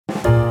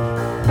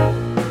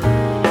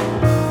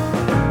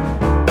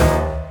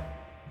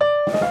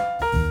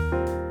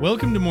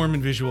Welcome to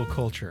Mormon Visual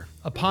Culture,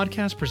 a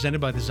podcast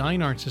presented by the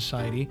Zion Art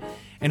Society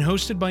and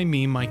hosted by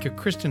me, Micah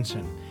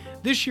Christensen.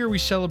 This year we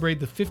celebrate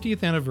the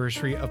 50th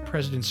anniversary of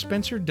President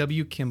Spencer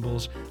W.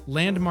 Kimball's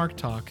landmark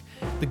talk,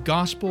 The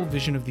Gospel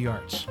Vision of the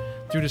Arts,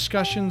 through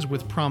discussions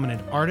with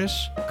prominent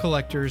artists,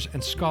 collectors,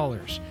 and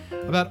scholars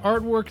about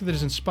artwork that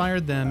has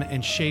inspired them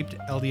and shaped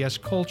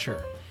LDS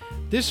culture.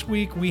 This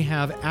week we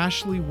have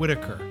Ashlee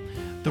Whitaker,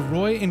 the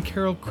Roy and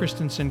Carol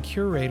Christensen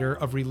Curator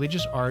of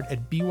Religious Art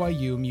at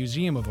BYU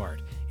Museum of Art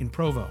in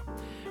Provo,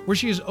 where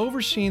she has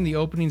overseen the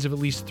openings of at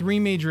least 3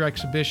 major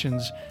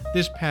exhibitions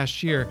this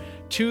past year,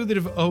 2 that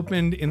have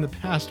opened in the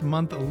past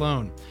month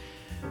alone.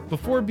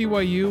 Before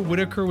BYU,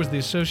 Whitaker was the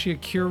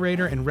Associate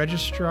Curator and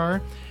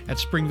Registrar at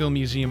Springville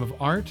Museum of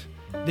Art.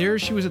 There,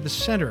 she was at the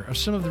center of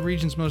some of the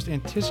region's most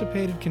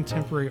anticipated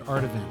contemporary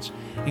art events,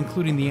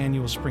 including the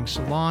annual Spring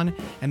Salon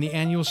and the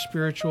annual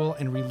Spiritual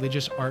and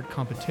Religious Art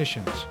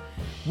competitions.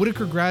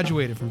 Whitaker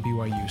graduated from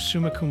BYU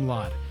summa cum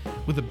laude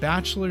with a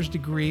bachelor's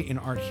degree in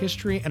art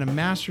history and a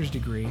master's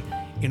degree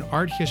in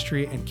art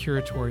history and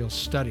curatorial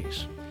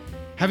studies,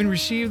 having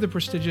received the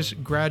prestigious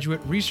Graduate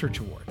Research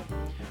Award.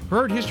 Her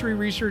art history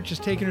research has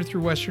taken her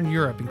through Western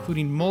Europe,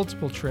 including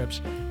multiple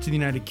trips to the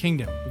United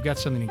Kingdom. We've got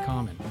something in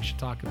common. We should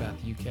talk about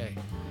the UK.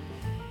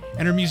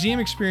 And her museum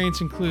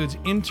experience includes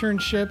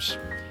internships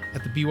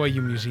at the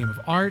BYU Museum of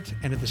Art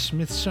and at the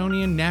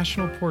Smithsonian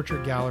National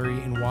Portrait Gallery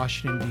in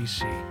Washington,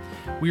 D.C.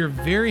 We are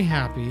very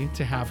happy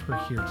to have her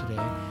here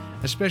today,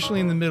 especially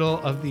in the middle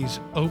of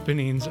these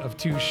openings of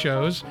 2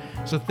 shows.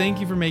 So thank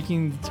you for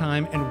making the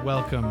time and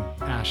welcome,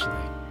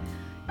 Ashlee.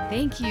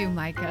 Thank you,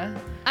 Micah.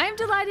 I'm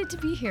delighted to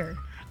be here.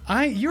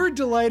 You're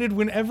delighted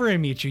whenever I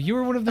meet you. You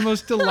are one of the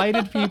most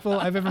delighted people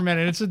I've ever met,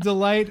 and it's a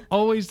delight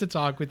always to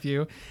talk with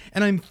you.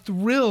 And I'm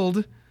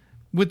thrilled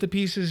with the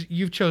pieces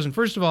you've chosen.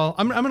 First of all,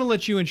 I'm going to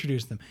let you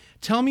introduce them.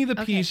 Tell me the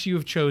piece you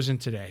have chosen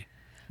today.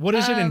 What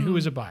is it and who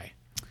is it by?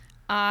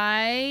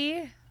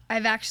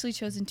 I've actually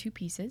chosen 2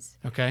 pieces.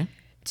 Okay.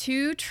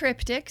 2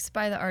 triptychs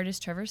by the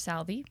artist Trevor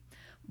Southey,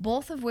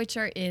 both of which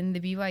are in the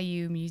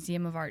BYU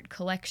Museum of Art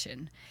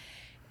collection.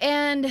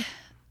 And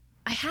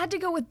I had to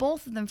go with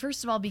both of them,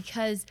 first of all,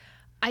 because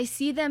I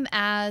see them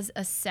as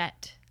a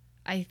set.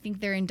 I think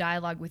they're in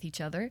dialogue with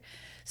each other.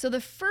 So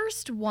the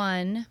first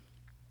one...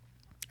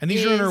 And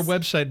these are on our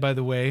website, by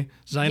the way,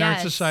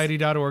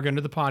 zionartsociety.org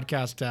under the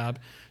podcast tab.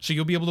 So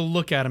you'll be able to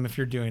look at them if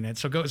you're doing it.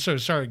 So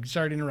sorry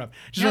to interrupt.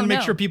 Just want to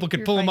make sure people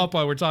could pull them up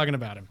while we're talking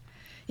about them.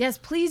 Yes,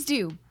 please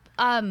do.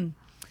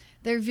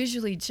 They're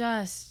visually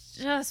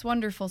just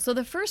wonderful. So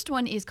the first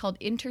one is called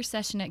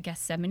Intercession at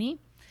Gethsemane.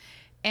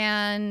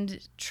 And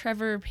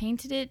Trevor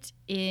painted it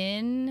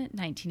in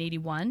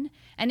 1981.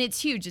 And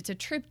it's huge. It's a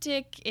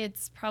triptych.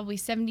 It's probably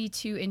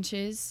 72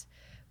 inches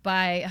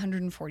by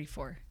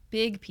 144.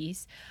 Big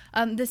piece.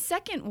 The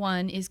second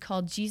one is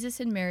called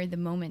Jesus and Mary, the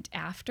Moment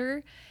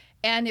After.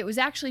 And it was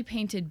actually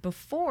painted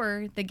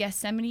before the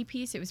Gethsemane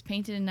piece. It was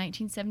painted in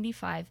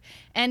 1975.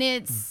 And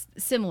it's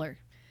similar.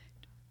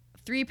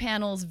 3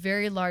 panels,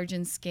 very large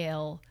in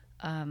scale,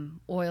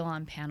 oil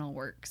on panel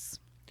works.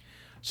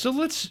 So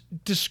let's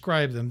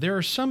describe them. There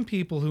are some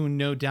people who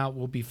no doubt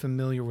will be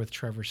familiar with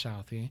Trevor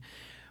Southey.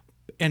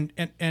 And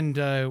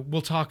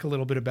we'll talk a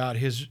little bit about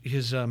his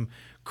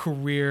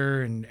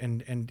career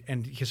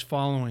and his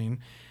following,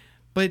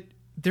 but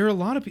there are a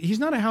lot of he's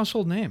not a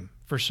household name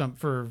for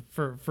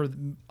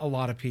a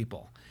lot of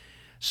people.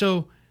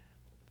 So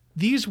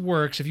these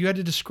works, if you had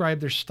to describe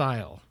their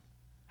style,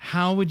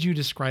 how would you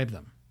describe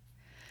them?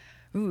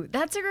 Ooh,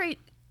 that's a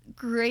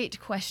great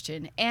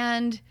question,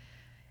 and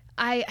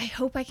I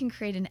hope I can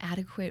create an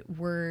adequate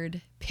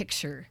word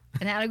picture,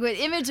 an adequate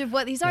image of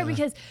what these are,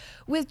 because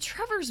with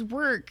Trevor's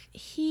work,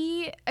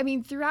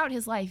 throughout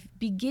his life,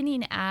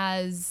 beginning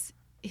as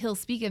he'll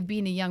speak of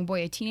being a young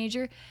boy, a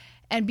teenager,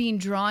 and being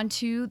drawn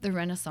to the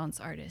Renaissance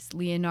artists,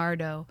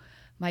 Leonardo,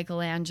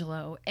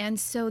 Michelangelo. And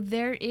so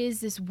there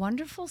is this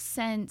wonderful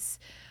sense,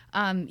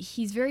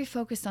 he's very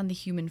focused on the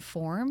human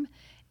form,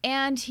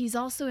 and he's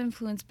also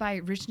influenced by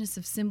richness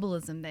of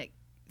symbolism that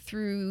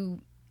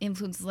through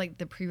influences like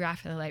the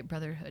Pre-Raphaelite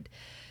Brotherhood.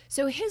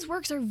 So his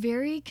works are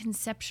very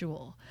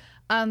conceptual.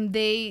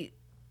 They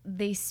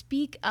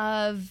speak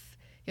of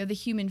the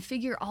human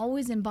figure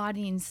always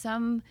embodying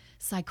some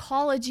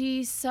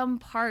psychology, some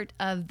part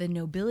of the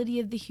nobility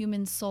of the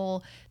human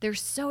soul. They're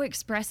so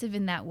expressive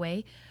in that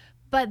way,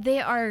 but they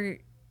are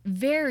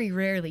very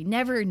rarely,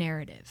 never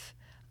narrative.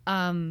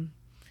 And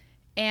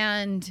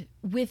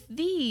with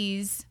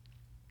these,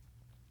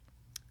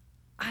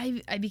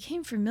 I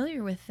became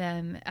familiar with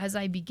them as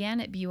I began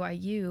at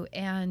BYU,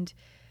 and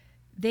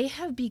they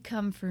have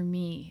become for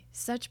me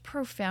such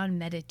profound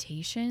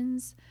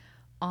meditations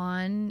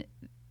on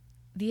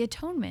the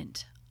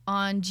atonement,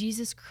 on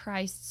Jesus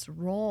Christ's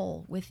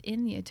role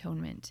within the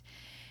atonement.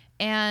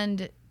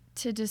 And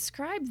to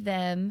describe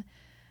them,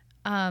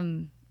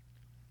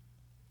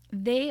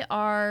 they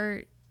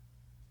are,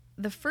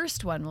 the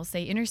first one, we'll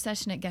say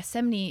Intercession at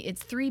Gethsemane,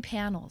 it's 3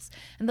 panels.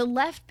 And the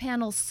left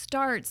panel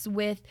starts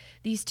with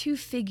these 2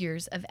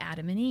 figures of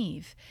Adam and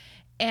Eve.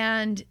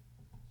 And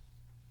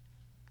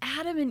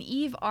Adam and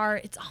Eve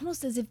it's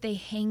almost as if they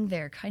hang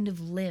there kind of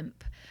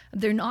limp.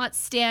 They're not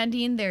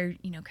standing, they're,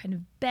 kind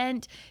of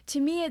bent. To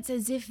me, it's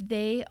as if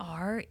they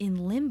are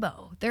in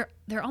limbo.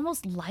 They're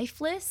almost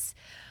lifeless.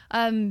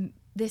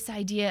 This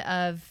idea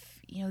of,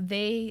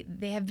 they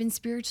have been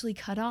spiritually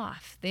cut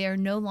off. They are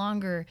no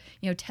longer,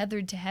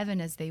 tethered to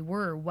heaven as they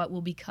were. What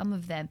will become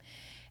of them?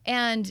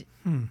 And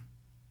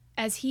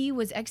as he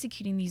was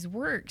executing these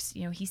works,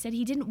 he said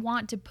he didn't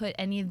want to put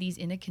any of these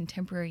in a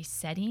contemporary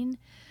setting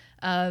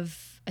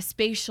of a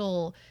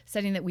spatial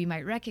setting that we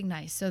might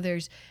recognize. So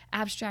there's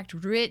abstract,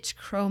 rich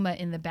chroma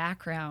in the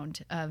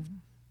background of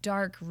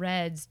dark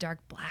reds,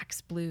 dark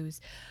blacks,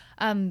 blues.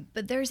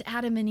 But there's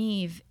Adam and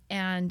Eve,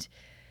 and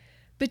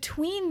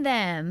between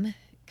them,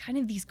 kind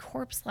of these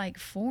corpse-like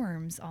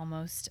forms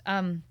almost,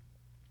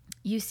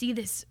 you see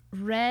this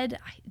red,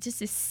 just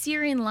this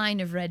Syrian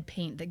line of red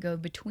paint that go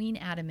between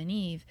Adam and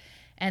Eve,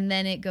 and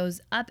then it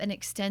goes up and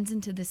extends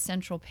into the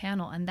central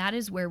panel, and that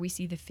is where we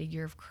see the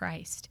figure of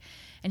Christ.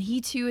 And he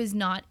too is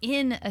not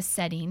in a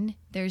setting.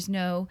 There's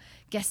no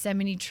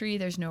Gethsemane tree,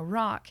 there's no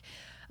rock.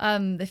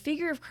 The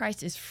figure of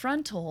Christ is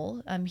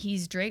frontal.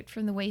 He's draped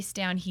from the waist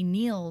down, he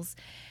kneels.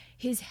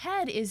 His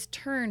head is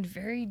turned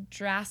very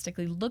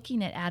drastically,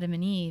 looking at Adam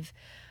and Eve.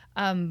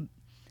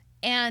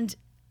 And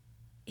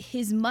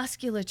his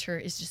musculature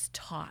is just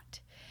taut.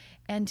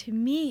 And to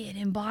me, it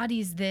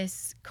embodies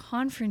this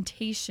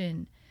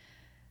confrontation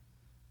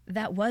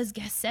that was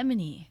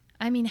Gethsemane.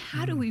 I mean,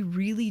 how do we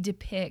really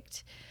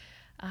depict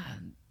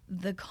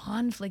the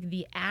conflict,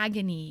 the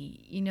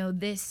agony,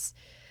 this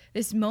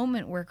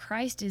moment where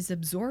Christ is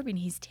absorbing,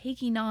 he's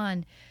taking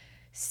on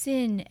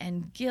sin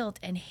and guilt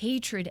and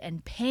hatred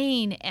and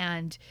pain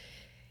and,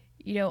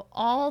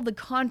 all the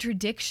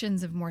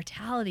contradictions of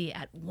mortality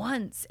at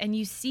once. And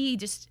you see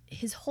just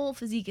his whole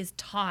physique is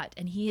taut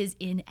and he is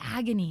in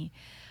agony.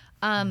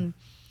 And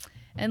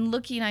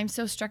looking, I'm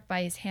so struck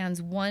by his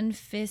hands. One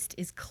fist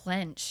is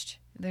clenched.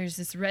 There's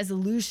this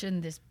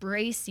resolution, this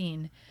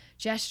bracing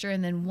gesture,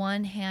 and then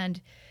one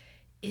hand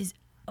is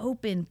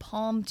open,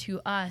 palm to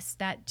us,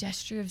 that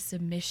gesture of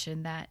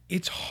submission. That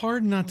it's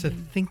hard not to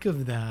think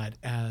of that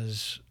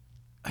as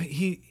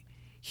he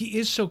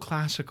is so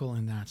classical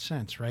in that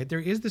sense, right? There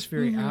is this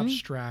very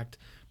abstract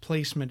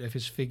placement of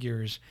his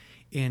figures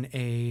in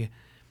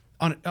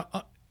I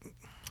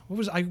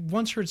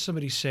once heard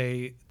somebody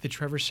say that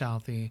Trevor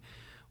Southey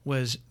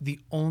was the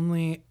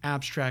only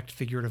abstract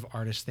figurative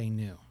artist they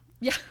knew.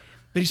 Yeah.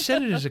 But he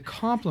said it as a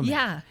compliment.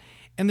 Yeah.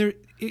 And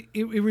it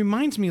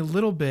reminds me a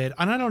little bit,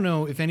 and I don't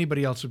know if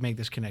anybody else would make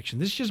this connection.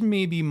 This just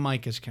may be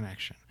Micah's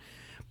connection.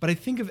 But I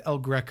think of El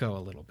Greco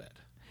a little bit.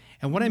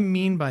 And what I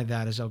mean by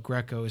that is El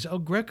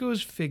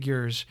Greco's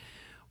figures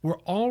were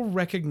all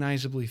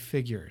recognizably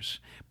figures,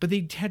 but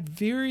they had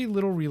very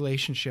little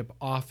relationship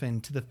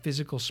often to the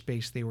physical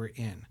space they were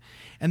in.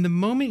 And the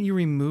moment you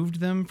removed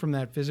them from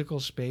that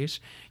physical space,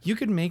 you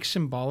could make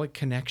symbolic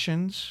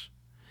connections.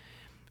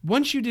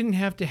 Once you didn't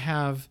have to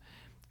have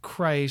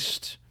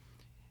Christ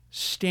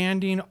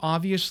standing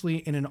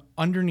obviously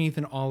underneath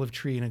an olive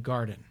tree in a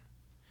garden.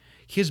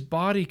 His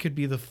body could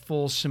be the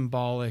full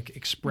symbolic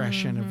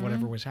expression of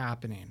whatever was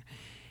happening.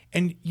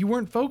 And you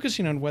weren't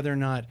focusing on whether or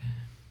not,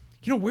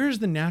 where's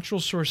the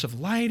natural source of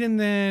light in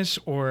this,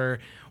 or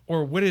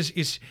what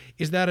is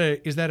that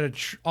a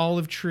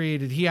olive tree?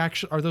 Did he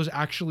actually, are those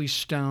actually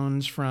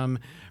stones from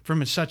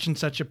a such and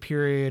such a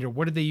period, or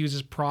what did they use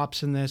as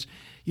props in this?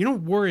 You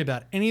don't worry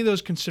about any of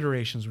those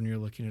considerations when you're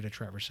looking at a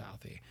Trevor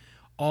Southey.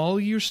 All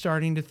you're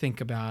starting to think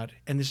about,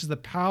 and this is the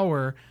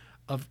power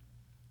of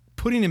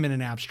putting him in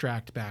an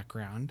abstract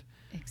background.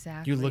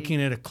 Exactly. You're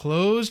looking at a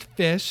closed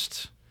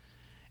fist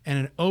and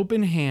an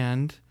open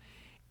hand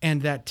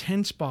and that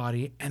tense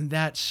body and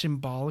that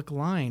symbolic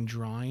line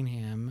drawing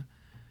him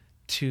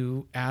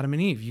to Adam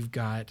and Eve. You've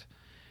got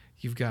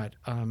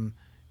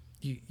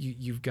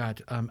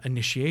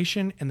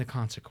initiation and the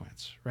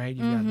consequence, right?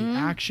 You've got the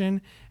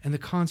action and the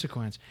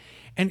consequence.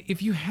 And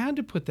if you had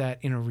to put that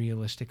in a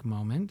realistic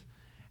moment,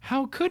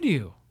 how could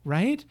you,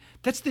 right?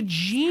 That's the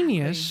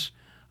genius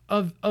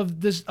of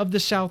the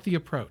Southey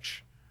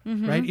approach,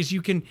 right? Is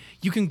you can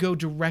go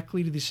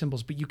directly to these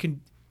symbols, but you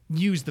can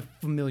use the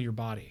familiar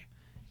body.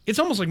 It's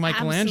almost like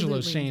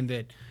Michelangelo saying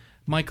that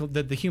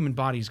the human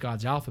body is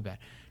God's alphabet.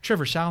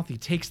 Trevor Southey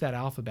takes that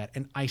alphabet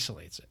and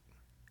isolates it.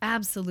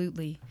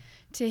 Absolutely.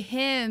 To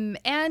him,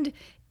 and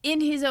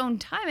in his own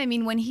time, I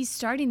mean, when he's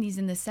starting these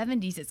in the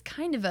 70s, it's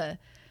kind of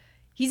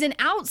he's an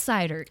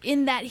outsider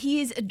in that he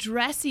is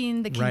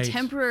addressing the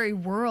contemporary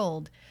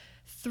world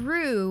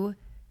through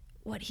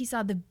what he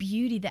saw, the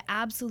beauty, the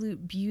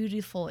absolute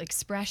beautiful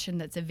expression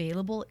that's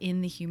available in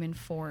the human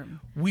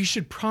form. We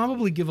should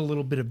probably give a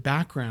little bit of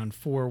background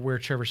for where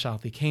Trevor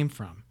Southey came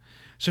from.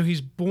 So he's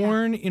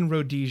born in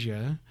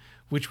Rhodesia,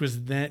 which was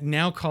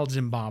now called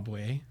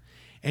Zimbabwe,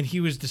 and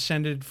he was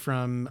descended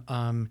from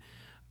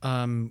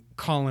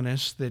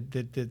colonists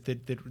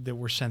that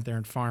were sent there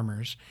and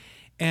farmers.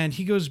 And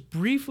he goes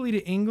briefly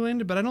to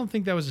England, but I don't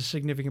think that was a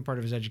significant part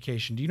of his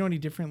education. Do you know any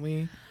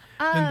differently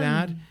than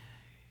that?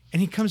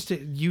 And he comes to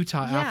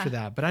Utah after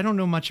that, but I don't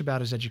know much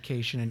about his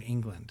education in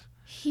England.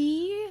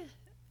 He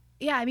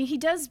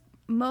does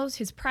most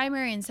his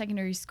primary and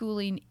secondary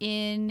schooling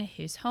in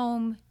his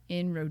home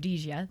in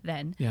Rhodesia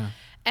then. Yeah.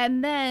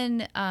 And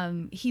then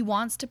he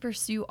wants to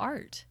pursue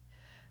art.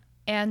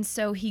 And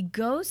so he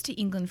goes to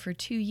England for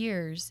 2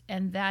 years,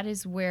 and that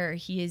is where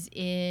he is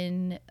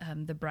in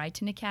the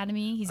Brighton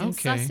Academy. He's in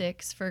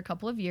Sussex for a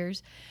couple of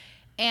years.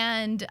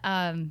 And,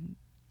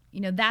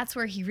 that's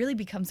where he really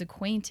becomes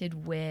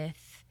acquainted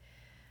with,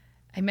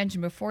 I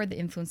mentioned before, the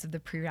influence of the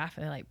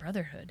Pre-Raphaelite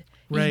Brotherhood.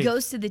 Right. He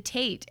goes to the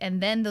Tate,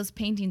 and then those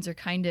paintings are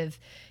kind of,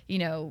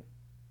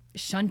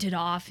 shunted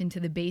off into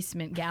the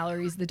basement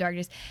galleries, the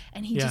darkness.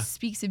 And he just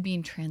speaks of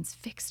being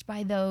transfixed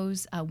by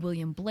those.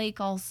 William Blake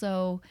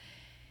also.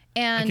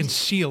 And I can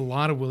see a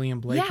lot of William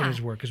Blake in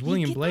his work, because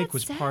William Blake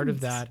was part of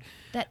that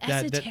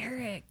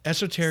esoteric,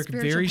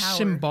 very power.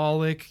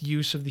 Symbolic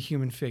use of the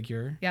human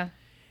figure. Yeah.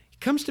 He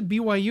comes to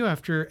BYU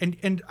after,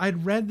 and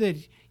I'd read that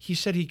he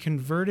said he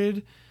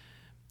converted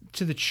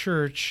to the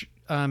church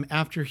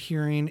after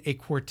hearing a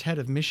quartet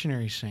of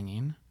missionaries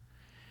singing,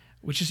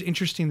 which is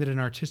interesting that an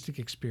artistic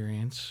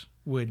experience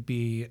would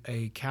be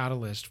a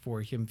catalyst for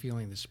him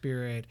feeling the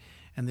Spirit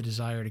and the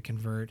desire to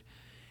convert.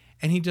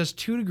 And he does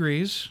 2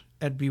 degrees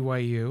at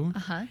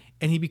BYU,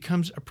 and he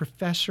becomes a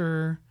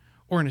professor,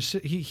 or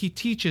he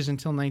teaches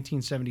until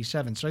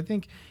 1977. So I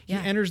think he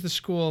enters the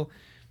school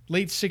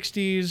late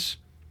 60s,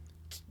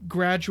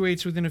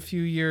 graduates within a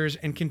few years,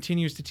 and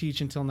continues to teach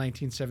until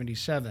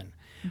 1977.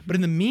 Mm-hmm. But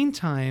in the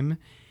meantime,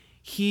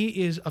 he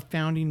is a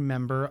founding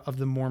member of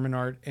the Mormon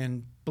Art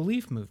and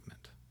Belief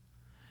Movement,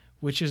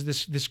 which is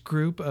this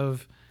group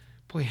of,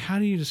 how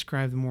do you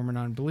describe the Mormon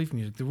Art and Belief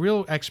music? The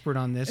real expert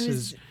on this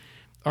is...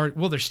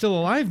 they're still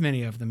alive,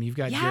 many of them. You've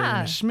got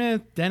Jeremy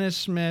Smith, Dennis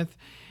Smith.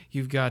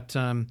 You've got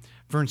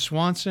Vern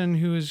Swanson,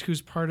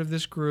 who's part of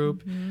this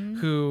group,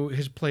 who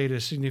has played a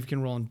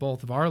significant role in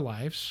both of our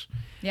lives.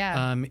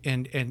 Yeah.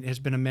 And has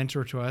been a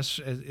mentor to us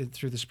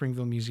through the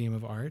Springville Museum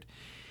of Art.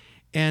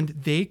 And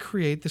they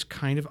create this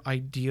kind of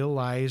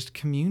idealized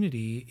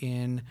community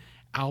in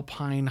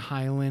Alpine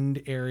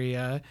Highland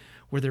area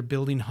where they're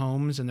building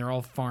homes and they're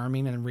all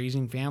farming and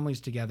raising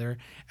families together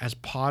as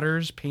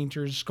potters,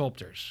 painters,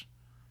 sculptors.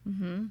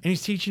 Mm-hmm. And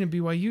he's teaching at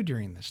BYU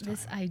during this time.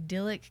 This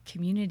idyllic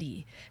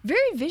community.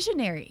 Very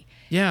visionary.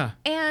 Yeah.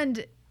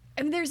 And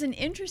there's an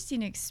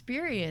interesting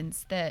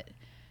experience that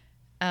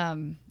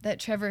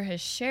Trevor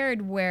has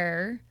shared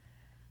where,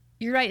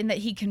 you're right, in that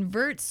he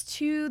converts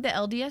to the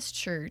LDS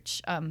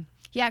Church.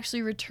 He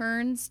actually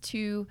returns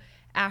to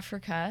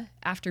Africa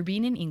after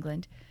being in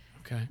England.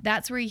 Okay.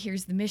 That's where he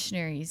hears the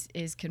missionaries,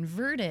 is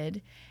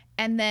converted.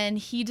 And then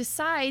he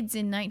decides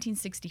in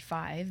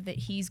 1965 that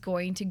he's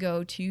going to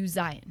go to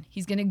Zion.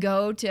 He's going to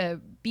go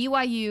to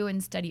BYU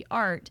and study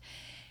art.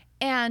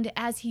 And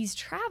as he's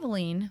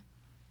traveling,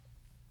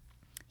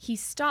 he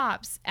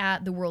stops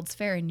at the World's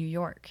Fair in New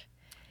York.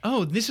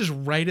 Oh, this is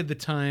right at the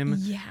time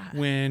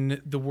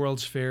when the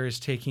World's Fair is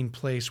taking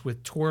place,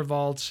 with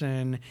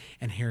Thorvaldsen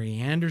and Harry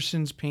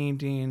Anderson's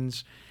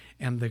paintings.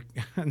 And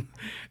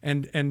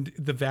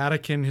the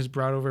Vatican has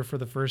brought over for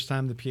the first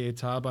time the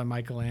Pietà by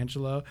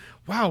Michelangelo.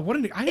 Wow,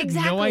 I had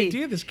no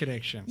idea this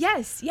connection.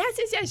 Yes.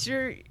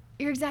 You're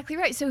exactly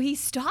right. So he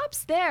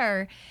stops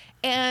there,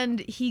 and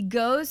he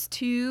goes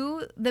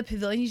to the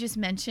pavilion you just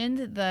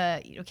mentioned.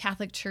 The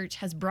Catholic Church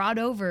has brought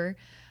over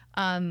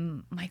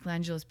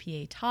Michelangelo's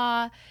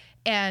Pietà,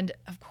 and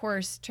of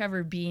course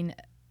Trevor, being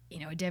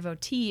a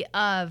devotee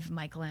of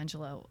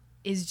Michelangelo,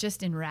 is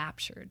just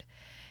enraptured.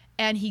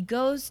 And he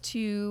goes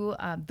to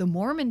the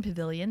Mormon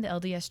pavilion, the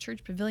LDS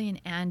Church pavilion,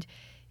 and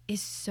is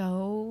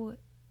so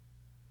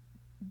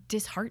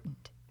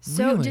disheartened,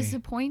 so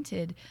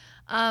disappointed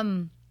by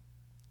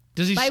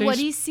what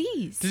he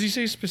sees. Does he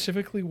say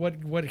specifically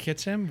what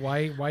hits him?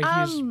 Why he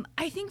is?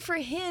 I think for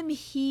him,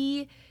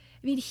 he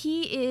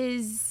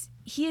is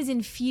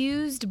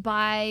infused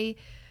by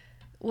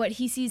what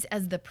he sees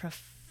as the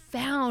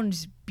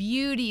profound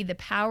beauty, the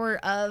power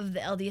of the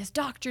LDS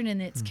doctrine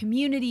and its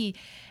community,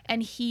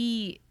 and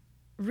he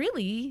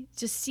really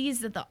just sees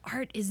that the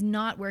art is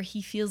not where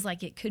he feels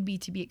like it could be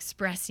to be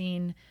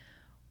expressing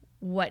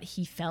what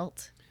he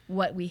felt,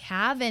 what we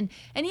have. And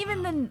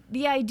even then,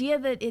 the idea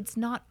that it's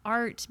not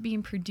art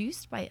being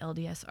produced by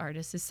LDS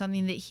artists is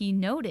something that he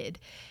noted.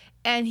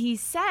 And he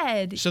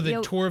said... So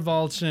that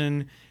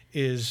Thorvaldsen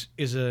is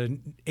a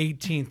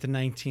 18th to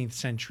 19th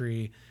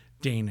century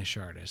Danish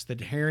artist,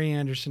 that Harry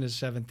Anderson is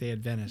Seventh-day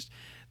Adventist.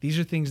 These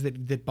are things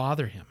that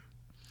bother him.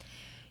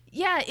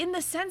 Yeah, in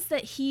the sense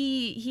that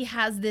he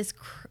has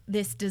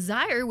this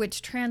desire,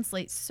 which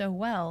translates so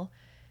well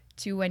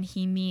to when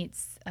he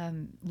meets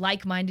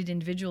like-minded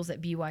individuals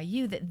at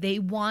BYU, that they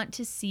want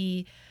to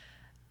see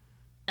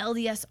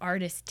LDS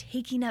artists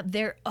taking up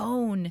their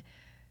own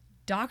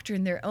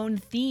doctrine, their own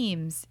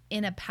themes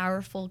in a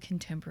powerful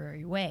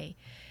contemporary way.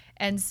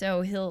 And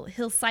so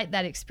he'll cite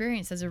that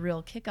experience as a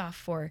real kickoff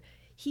for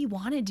he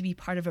wanted to be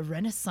part of a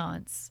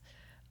renaissance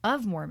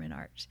of Mormon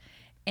art.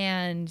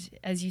 And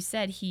as you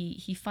said,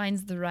 he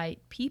finds the right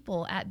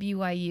people at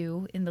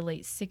BYU in the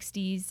late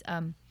 60s.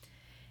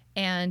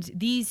 And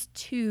these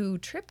two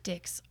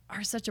triptychs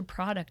are such a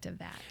product of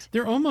that.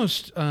 They're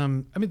almost,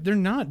 they're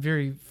not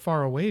very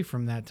far away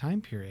from that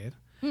time period.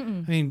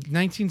 Mm-mm.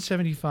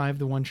 1975,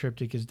 the one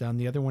triptych is done,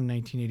 the other one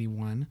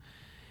 1981.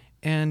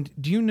 And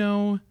do you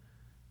know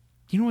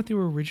what they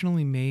were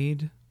originally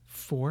made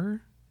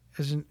for?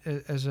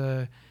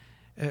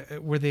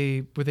 Were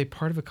they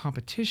part of a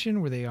competition?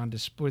 Were they on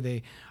display? Were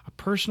they a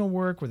personal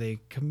work? Were they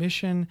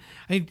commission?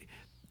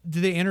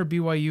 Did they enter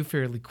BYU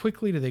fairly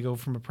quickly? Did they go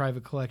from a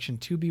private collection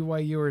to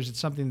BYU, or is it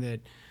something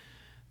that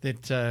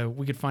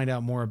we could find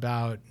out more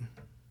about?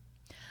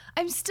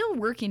 I'm still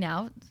working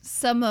out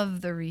some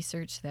of the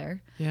research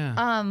there.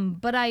 Yeah.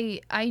 But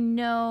I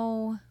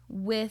know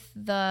with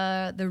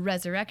the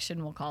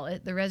resurrection, we'll call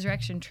it the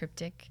resurrection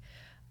triptych.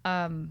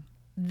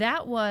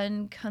 That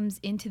one comes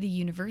into the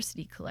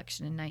university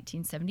collection in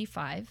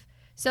 1975,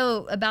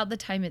 so about the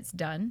time it's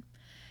done.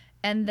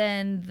 And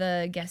then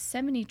the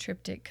Gethsemane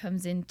triptych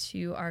comes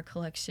into our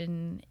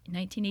collection in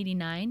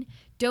 1989,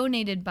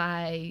 donated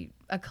by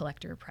a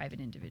collector, a private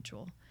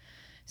individual.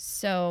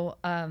 So,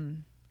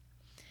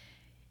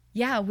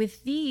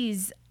 with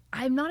these,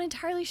 I'm not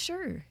entirely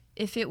sure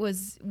if it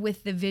was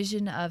with the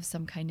vision of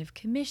some kind of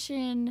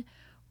commission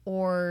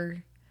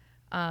or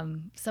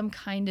some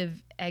kind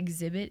of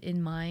exhibit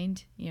in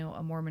mind,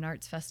 a Mormon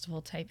Arts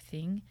Festival type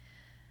thing,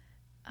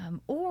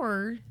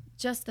 or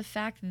just the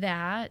fact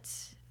that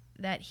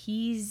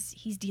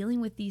he's dealing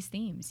with these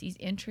themes. He's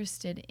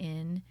interested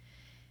in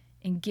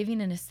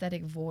giving an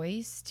aesthetic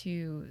voice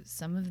to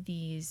some of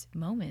these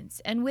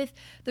moments. And with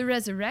the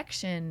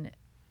resurrection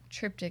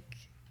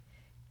triptych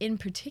in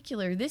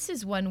particular, this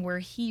is one where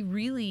he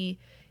really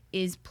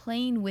is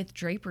playing with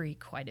drapery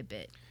quite a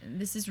bit. And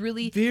this is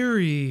really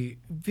very,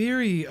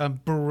 very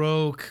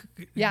Baroque,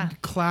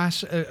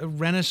 class,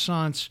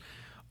 Renaissance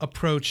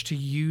approach to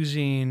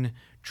using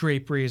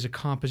drapery as a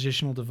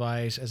compositional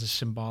device, as a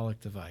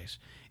symbolic device.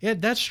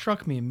 That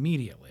struck me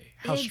immediately,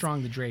 how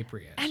strong the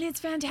drapery is. And it's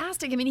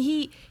fantastic. I mean,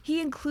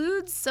 he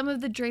includes some of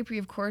the drapery,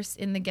 of course,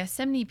 in the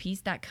Gethsemane piece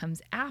that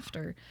comes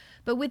after.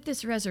 But with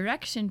this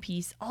resurrection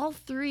piece, all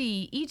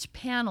three, each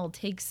panel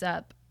takes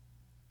up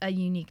a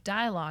unique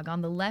dialogue.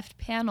 On the left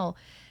panel,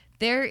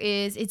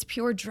 it's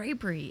pure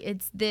drapery.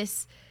 It's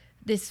this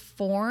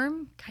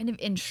form kind of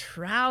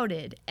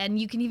enshrouded, and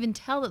you can even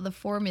tell that the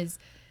form is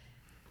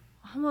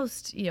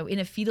almost, in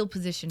a fetal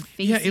position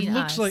facing us. Yeah, it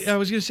looks like, I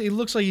was going to say, it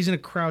looks like he's in a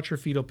crouch or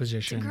fetal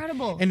position. It's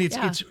incredible. And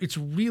it's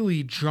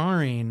really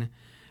jarring,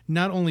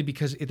 not only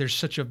because there's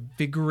such a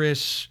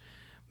vigorous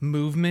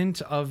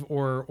movement of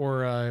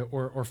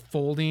or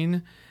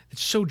folding.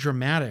 It's so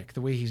dramatic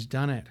the way he's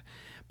done it.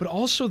 But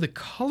also the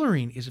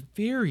coloring is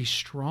very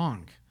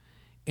strong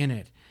in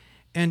it.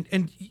 And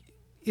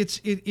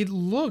it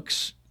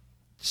looks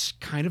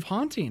kind of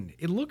haunting.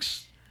 It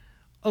looks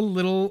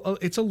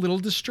it's a little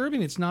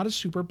disturbing. It's not a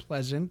super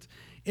pleasant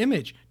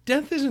image.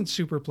 Death isn't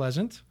super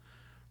pleasant,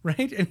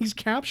 right? And he's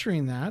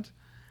capturing that.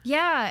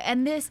 Yeah,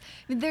 and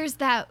there's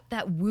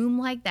that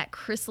womb-like, that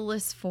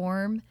chrysalis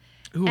form.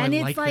 Ooh, and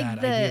I like that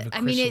idea of a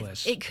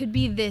chrysalis. It could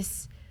be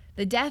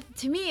the death.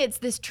 To me, it's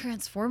this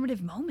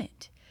transformative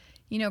moment.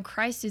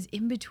 Christ is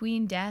in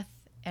between death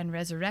and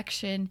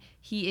resurrection.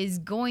 He is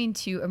going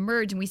to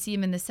emerge, and we see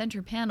him in the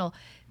center panel.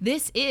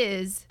 This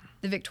is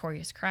the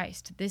victorious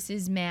Christ. This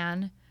is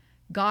man,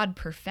 God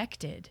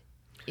perfected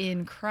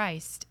in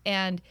Christ.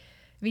 And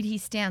he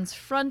stands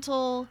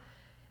frontal.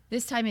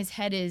 This time his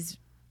head is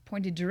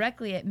pointed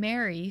directly at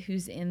Mary,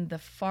 who's in the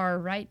far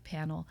right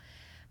panel.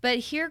 But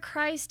here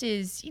Christ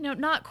is,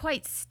 not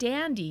quite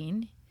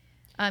standing.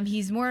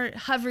 He's more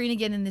hovering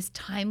again in this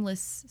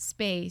timeless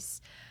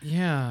space.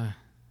 Yeah.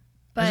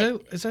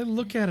 But as I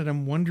look at it,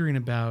 I'm wondering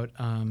about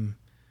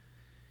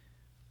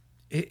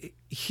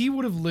he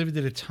would have lived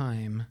at a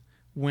time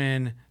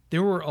when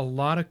there were a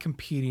lot of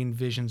competing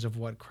visions of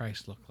what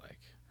Christ looked like.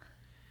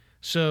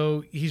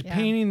 So he's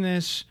painting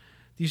this.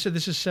 You said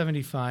this is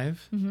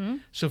 75. Mm-hmm.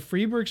 So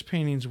Freeburg's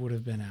paintings would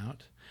have been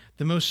out.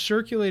 The most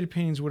circulated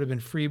paintings would have been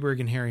Freeburg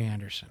and Harry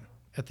Anderson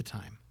at the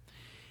time.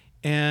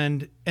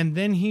 And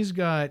then he's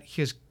got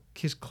his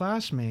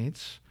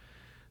classmates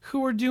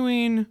who are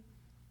doing,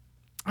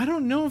 I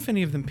don't know if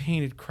any of them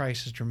painted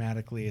Christ as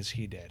dramatically as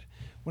he did.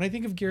 When I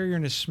think of Gary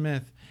Ernest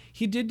Smith,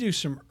 he did do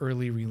some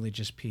early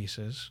religious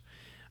pieces.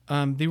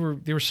 They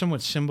were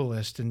somewhat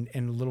symbolist and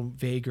a little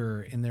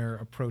vaguer in their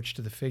approach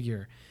to the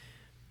figure.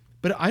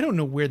 But I don't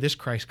know where this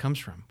Christ comes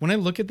from. When I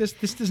look at this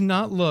does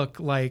not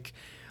look like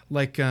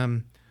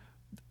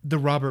the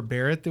Robert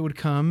Barrett that would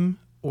come,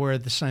 or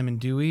the Simon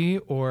Dewey,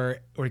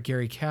 or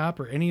Gary Kapp,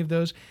 or any of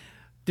those.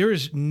 There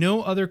is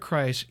no other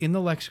Christ in the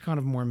lexicon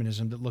of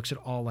Mormonism that looks at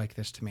all like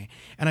this to me.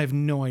 And I have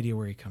no idea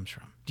where he comes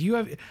from. Do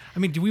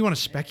we want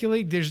to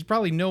speculate? There's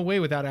probably no way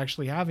without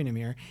actually having him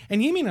here.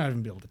 And he may not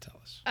even be able to tell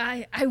us.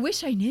 I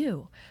wish I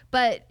knew.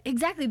 But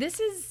exactly,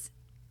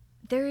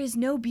 there is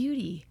no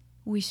beauty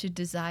we should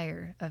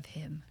desire of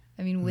him.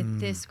 With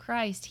this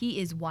Christ,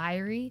 he is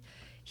wiry.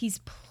 he's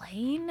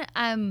plain.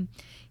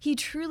 He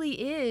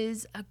truly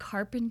is a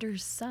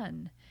carpenter's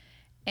son.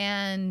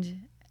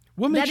 And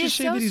what makes that you is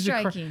say so that he's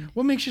striking.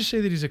 What makes you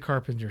say that he's a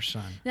carpenter's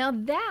son? Now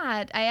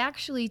that I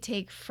actually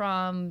take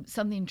from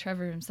something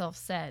Trevor himself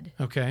said.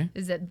 Okay.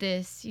 Is that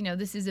this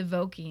is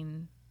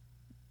evoking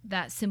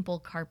that simple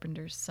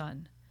carpenter's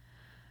son.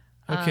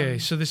 Okay,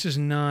 so this is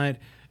not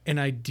an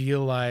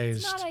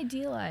idealized. It's not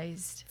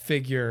idealized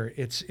figure.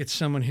 It's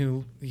someone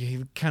who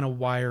kind of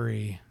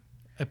wiry,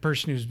 a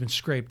person who's been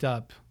scraped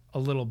up a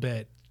little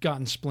bit,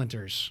 gotten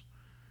splinters.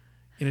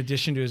 In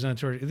addition to his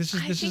untortured, this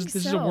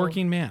is a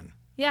working man.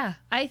 Yeah,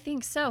 I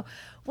think so.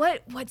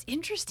 What's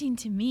interesting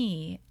to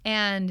me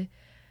and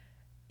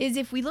is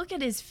if we look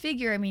at his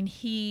figure, I mean,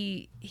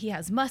 he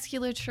has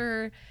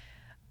musculature.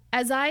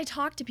 As I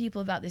talk to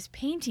people about this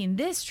painting,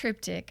 this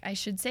triptych, I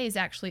should say, is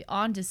actually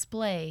on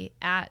display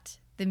at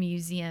the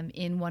museum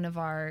in one of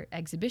our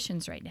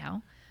exhibitions right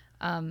now,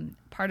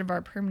 part of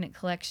our permanent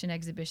collection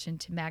exhibition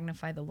to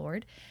magnify the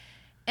Lord.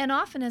 And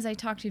often as I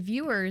talk to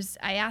viewers,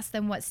 I ask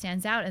them what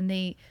stands out, and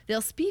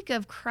they'll speak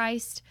of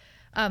Christ.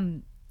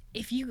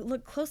 If you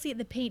look closely at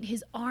the paint,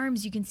 his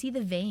arms, you can see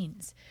the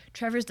veins.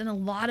 Trevor's done a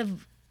lot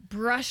of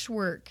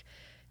brushwork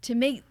to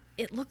make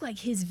it look like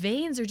his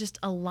veins are just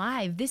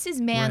alive. This is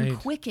man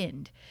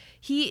quickened.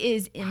 He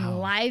is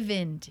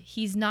enlivened.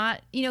 He's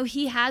not,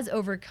 he has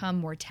overcome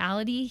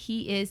mortality.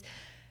 He is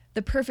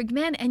the perfect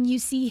man. And you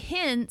see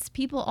hints,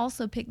 people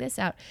also pick this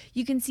out.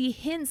 You can see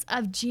hints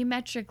of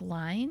geometric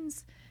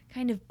lines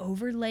kind of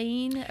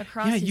overlaying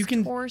across his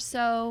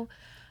torso,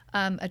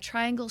 a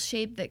triangle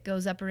shape that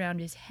goes up around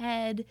his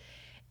head.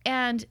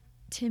 And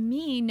to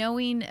me,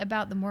 knowing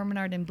about the Mormon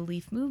art and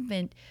belief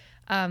movement,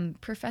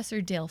 Professor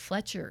Dale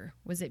Fletcher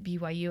was at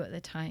BYU at the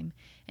time,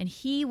 and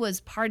he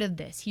was part of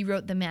this. He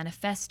wrote a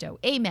manifesto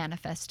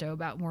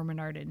about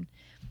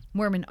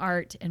Mormon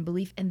art and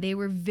belief, and they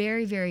were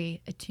very,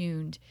 very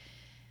attuned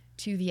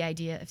to the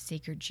idea of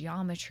sacred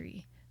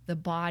geometry, the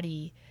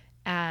body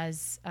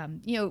as,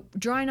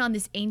 drawing on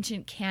this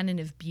ancient canon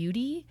of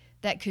beauty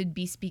that could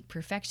bespeak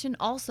perfection,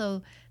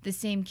 also the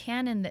same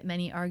canon that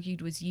many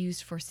argued was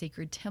used for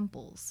sacred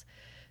temples.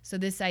 So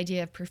this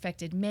idea of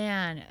perfected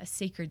man, a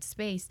sacred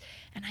space,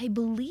 and I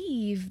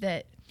believe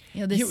that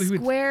the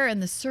square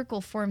and the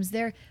circle forms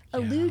there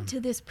allude to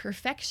this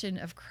perfection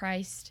of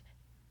Christ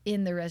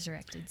in the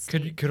resurrected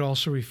state. Could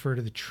also refer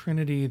to the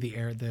Trinity, the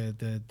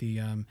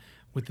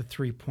with the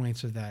 3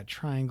 points of that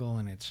triangle,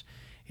 and it's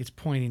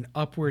pointing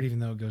upward even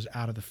though it goes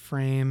out of the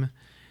frame.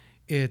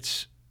 I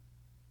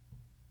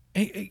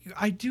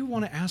do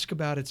want to ask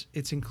about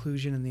its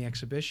inclusion in the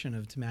exhibition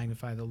of To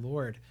Magnify the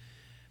Lord.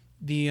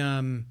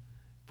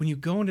 When you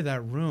go into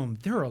that room,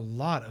 there are a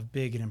lot of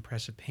big and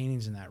impressive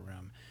paintings in that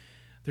room.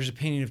 There's a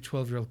painting of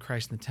 12-year-old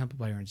Christ in the Temple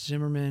by Ernst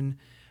Zimmerman.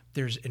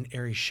 There's an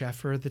Ari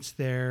Scheffer that's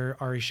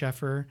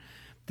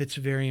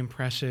very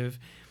impressive.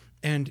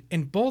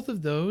 And both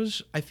of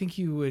those, I think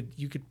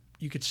you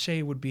could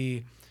say would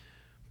be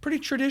pretty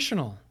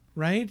traditional,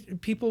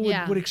 right? People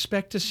would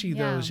expect to see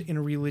those in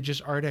a religious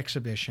art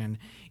exhibition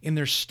in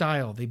their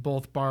style. They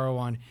both borrow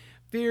on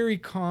very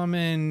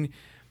common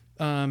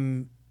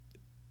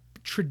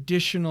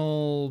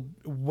traditional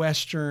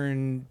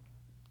Western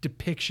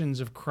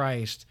depictions of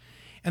Christ,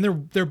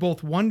 and they're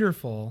both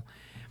wonderful.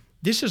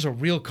 This is a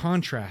real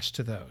contrast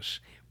to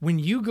those. When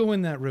you go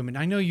in that room, and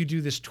I know you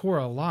do this tour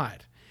a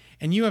lot,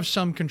 and you have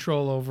some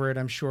control over it,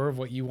 I'm sure, of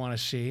what you want to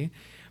see,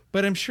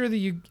 but I'm sure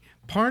that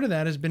part of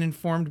that has been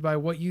informed by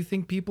what you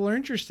think people are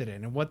interested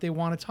in and what they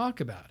want to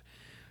talk about.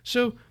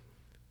 So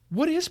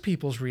what is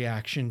people's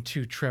reaction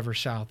to Trevor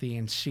Southey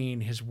and seeing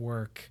his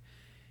work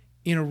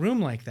in a room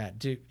like that?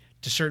 Do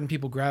certain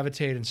people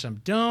gravitate and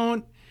some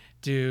don't?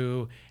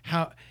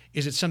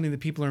 Is it something that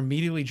people are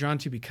immediately drawn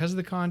to because of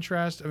the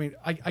contrast? I mean,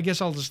 I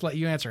guess I'll just let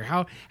you answer.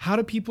 How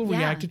do people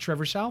react to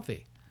Trevor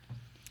Southey?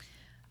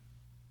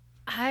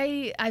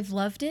 I've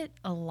loved it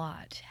a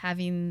lot,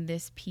 having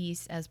this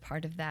piece as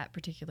part of that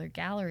particular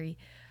gallery.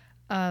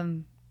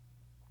 And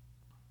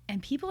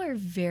people are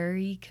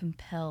very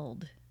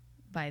compelled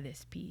by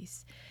this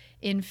piece.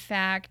 In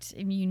fact,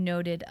 and you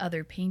noted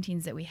other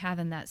paintings that we have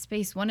in that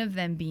space, one of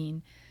them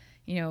being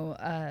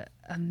a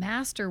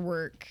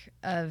masterwork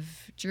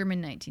of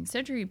German 19th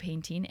century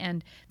painting.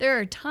 And there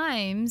are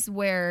times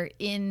where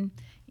in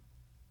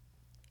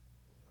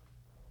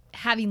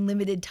having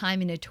limited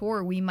time in a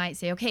tour, we might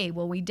say, okay,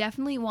 well, we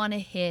definitely want to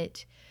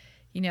hit,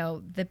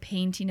 the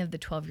painting of the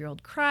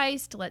 12-year-old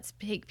Christ. Let's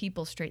take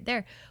people straight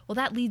there. Well,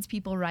 that leads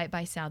people right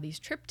by Southey's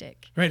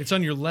triptych. Right. It's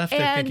on your left,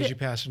 I think, as you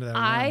pass into that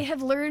room. I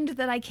have learned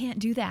that I can't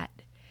do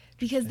that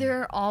because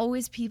there are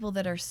always people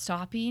that are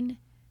stopping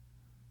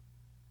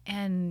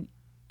and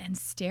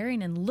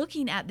staring and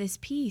looking at this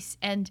piece.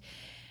 And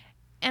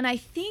I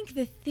think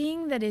the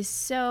thing that is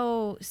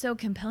so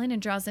compelling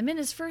and draws them in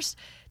is, first,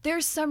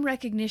 there's some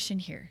recognition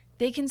here.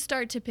 They can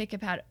start to pick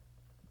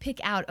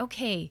out,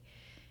 okay,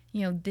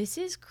 this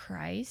is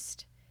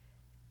Christ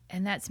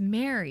and that's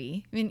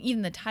Mary. I mean,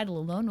 even the title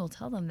alone will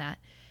tell them that.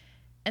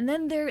 And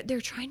then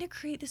they're trying to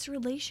create this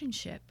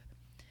relationship.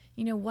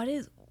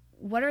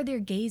 what are their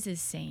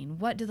gazes saying?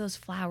 What do those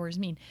flowers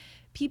mean?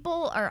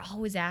 People are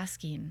always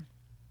asking.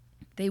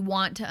 They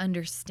want to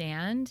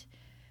understand,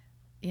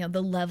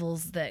 the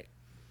levels that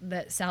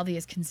Southey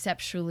has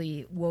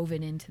conceptually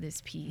woven into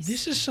this piece.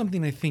 This is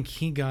something I think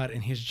he got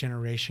and his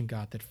generation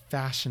got that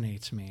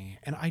fascinates me.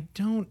 And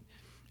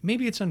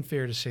maybe it's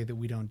unfair to say that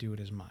we don't do it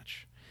as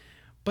much.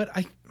 But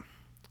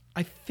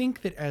I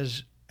think that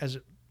as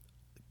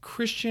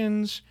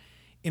Christians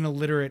in a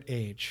literate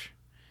age,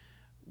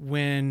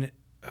 when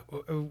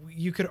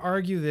you could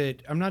argue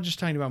that, I'm not just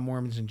talking about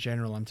Mormons in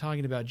general, I'm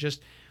talking about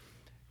just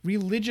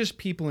religious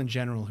people in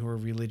general who are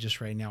religious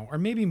right now are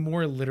maybe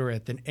more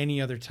literate than any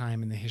other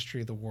time in the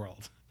history of the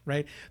world,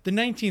 right? The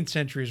 19th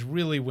century is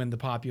really when the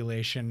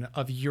population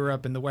of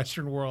Europe and the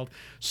Western world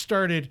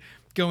started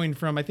going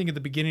from, I think at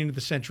the beginning of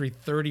the century,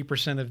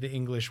 30% of the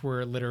English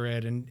were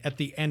illiterate, and at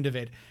the end of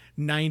it,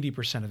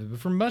 90% of it. But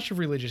for much of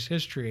religious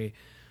history,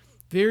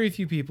 very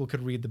few people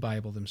could read the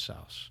Bible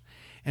themselves.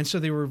 And so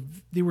they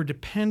were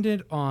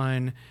dependent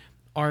on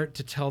art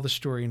to tell the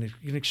story in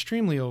an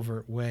extremely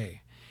overt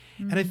way.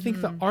 And I think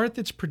the art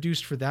that's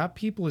produced for that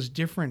people is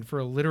different for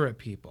illiterate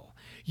people.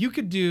 You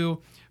could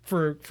do,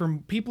 for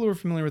people who are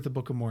familiar with the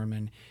Book of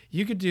Mormon,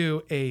 you could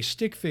do a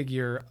stick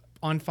figure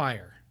on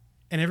fire,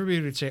 and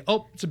everybody would say,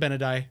 oh, it's a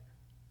Benedict,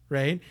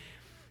 right?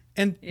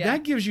 And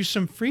that gives you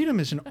some freedom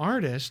as an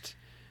artist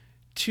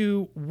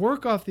to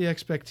work off the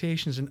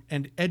expectations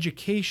and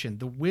education,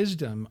 the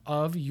wisdom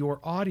of your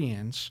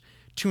audience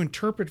to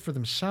interpret for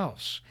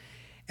themselves.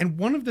 And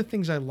one of the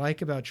things I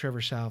like about Trevor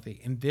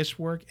Southey in this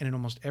work and in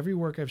almost every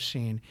work I've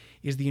seen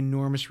is the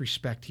enormous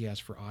respect he has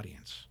for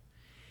audience.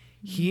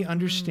 He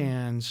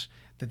understands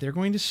that they're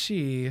going to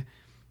see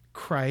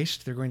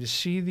Christ, they're going to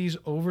see these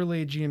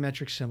overlaid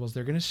geometric symbols,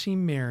 they're going to see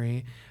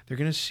Mary, they're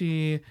going to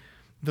see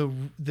the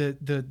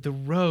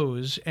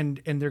rose,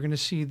 and they're going to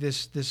see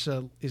this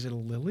is it a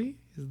lily?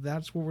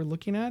 That's what we're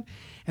looking at?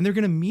 And they're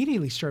going to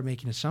immediately start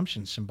making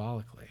assumptions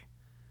symbolically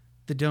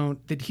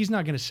that he's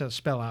not going to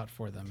spell out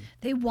for them.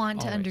 They want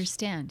always. To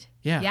understand.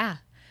 Yeah.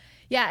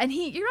 Yeah, and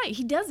you're right,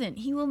 he doesn't.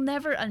 He will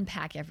never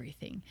unpack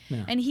everything.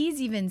 No. And he's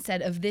even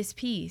said of this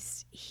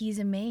piece, he's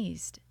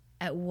amazed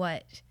at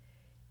what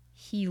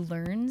he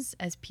learns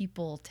as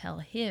people tell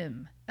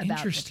him about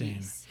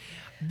Interesting.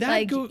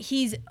 the piece.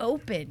 He's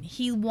open.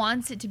 He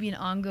wants it to be an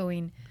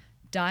ongoing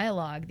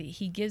dialogue, that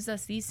he gives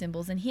us these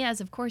symbols, and he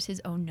has, of course,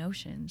 his own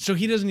notions. So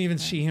he doesn't even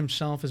see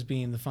himself as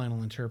being the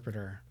final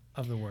interpreter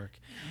of the work.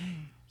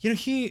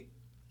 We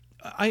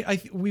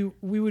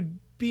would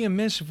be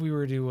amiss if we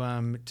were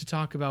to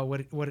talk about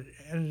what it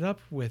ended up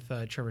with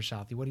Trevor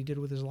Southey, what he did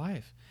with his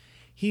life.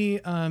 He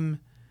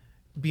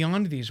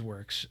beyond these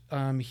works,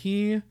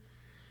 I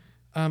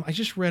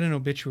just read an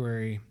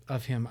obituary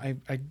of him. I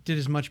did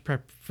as much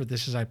prep for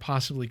this as I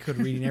possibly could,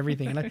 reading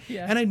everything,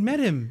 and I'd met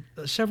him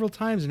several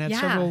times and had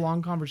several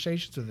long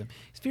conversations with him.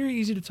 He's very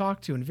easy to talk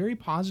to and a very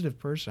positive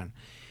person,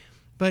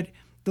 but.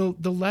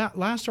 The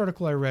last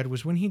article I read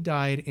was when he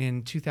died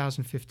in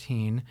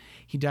 2015.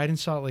 He died in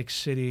Salt Lake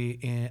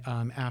City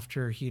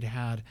after he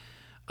had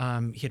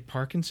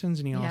Parkinson's,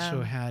 and he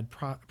also had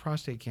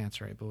prostate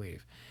cancer, I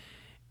believe.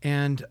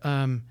 And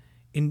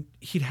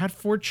he'd had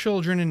 4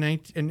 children, and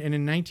in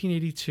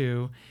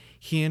 1982,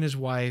 he and his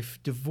wife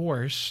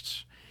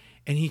divorced,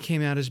 and he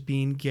came out as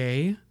being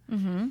gay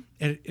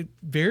at a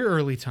very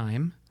early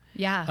time.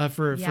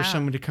 For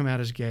someone to come out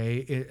as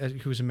gay,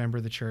 who was a member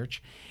of the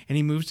church, and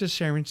he moves to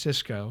San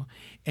Francisco,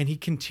 and he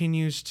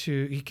continued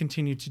to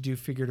do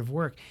figurative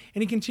work,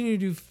 and he continued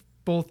to do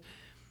both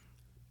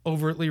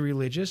overtly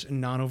religious and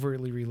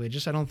non-overtly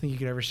religious. I don't think you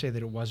could ever say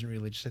that it wasn't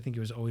religious. I think it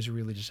was always a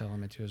religious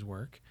element to his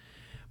work.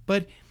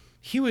 But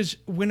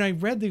when I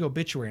read the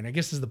obituary, and I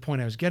guess this is the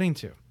point I was getting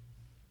to,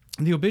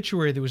 the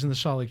obituary that was in the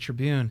Salt Lake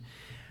Tribune,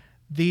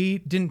 they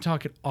didn't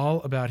talk at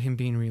all about him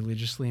being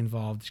religiously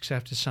involved,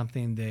 except as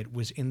something that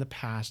was in the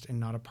past and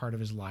not a part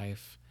of his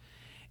life.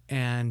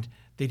 And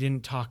they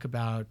didn't talk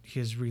about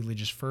his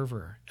religious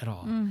fervor at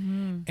all.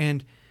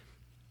 And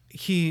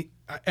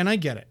I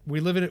get it. We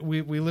live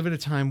at a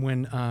time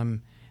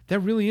when that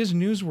really is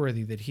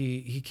newsworthy, that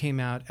he came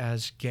out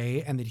as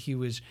gay and that he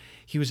was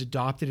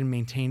adopted and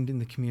maintained in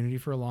the community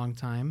for a long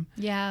time.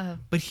 Yeah.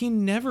 But he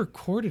never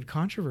courted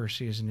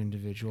controversy as an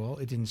individual,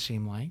 it didn't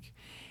seem like.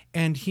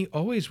 And he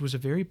always was a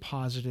very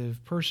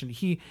positive person.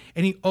 He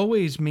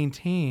always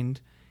maintained,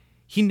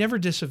 he never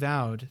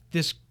disavowed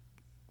this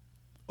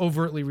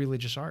overtly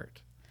religious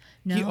art.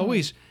 No. He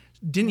always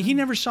didn't. No. He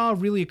never saw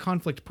really a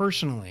conflict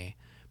personally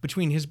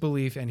between his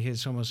belief and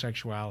his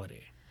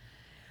homosexuality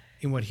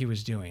in what he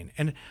was doing.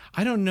 And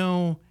I don't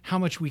know how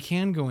much we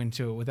can go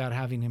into it without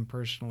having him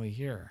personally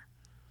here.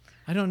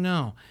 I don't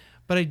know.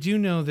 But I do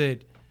know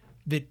that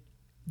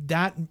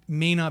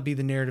may not be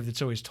the narrative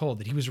that's always told,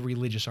 that he was a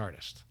religious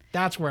artist.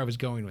 That's where I was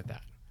going with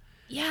that.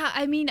 Yeah,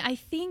 I mean, I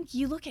think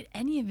you look at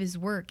any of his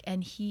work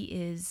and he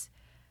is,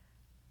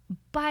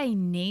 by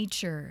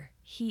nature,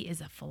 he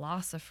is a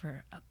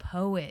philosopher, a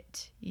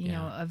poet, you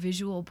know, a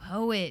visual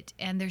poet.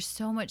 And there's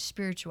so much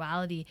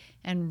spirituality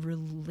and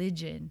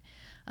religion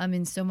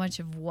in so much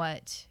of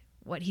what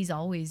what he's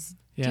always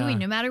doing,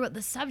 no matter what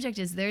the subject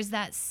is. There's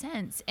that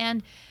sense.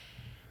 And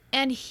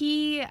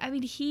he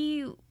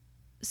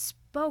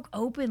spoke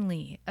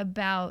openly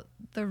about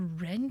the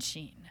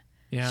wrenching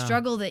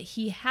struggle that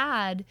he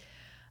had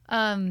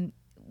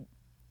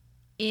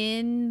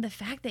in the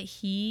fact that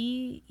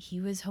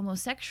he was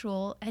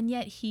homosexual, and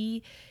yet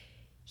he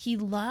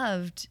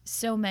loved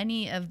so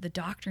many of the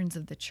doctrines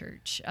of the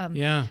church.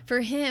 For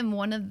him,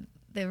 one of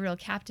the real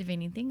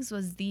captivating things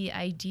was the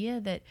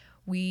idea that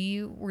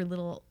we were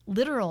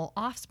literal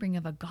offspring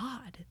of a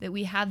God, that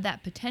we have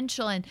that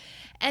potential.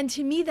 And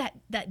to me,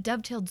 that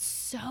dovetailed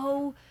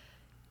so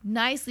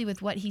nicely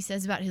with what he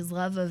says about his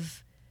love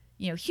of,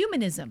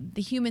 humanism,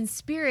 the human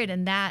spirit,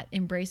 and that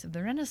embrace of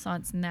the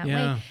Renaissance in that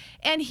way.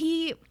 And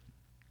he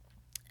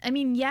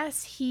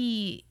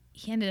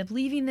ended up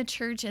leaving the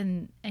church,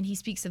 and he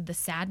speaks of the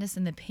sadness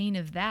and the pain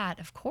of that,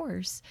 of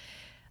course.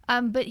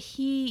 But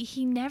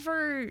he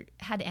never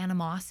had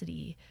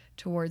animosity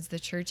towards the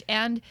church.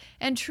 And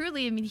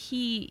truly,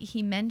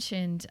 he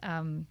mentioned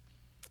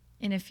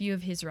in a few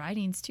of his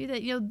writings too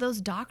that,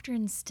 those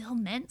doctrines still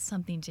meant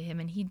something to him.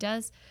 And he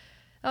does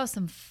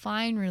some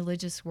fine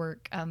religious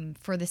work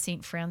for the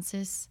St.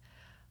 Francis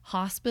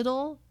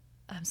Hospital.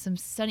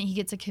 He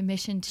gets a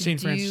commission to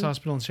St. Francis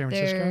Hospital in San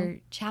Francisco? Their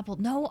chapel.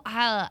 No,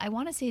 I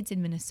want to say it's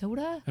in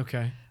Minnesota.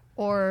 Okay.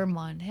 Or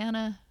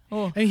Montana.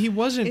 Oh, and he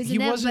wasn't.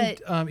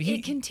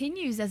 It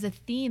continues as a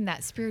theme,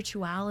 that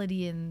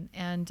spirituality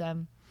and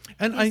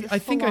I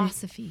think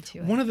philosophy to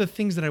it. One of the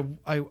things that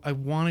I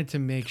wanted to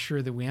make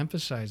sure that we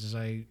emphasize is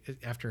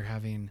after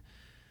having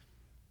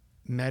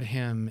met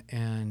him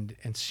and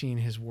seen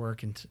his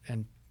work and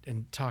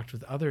talked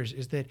with others,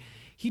 is that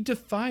he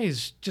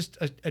defies just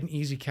an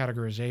easy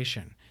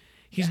categorization.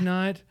 He's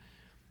not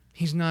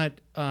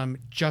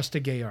just a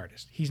gay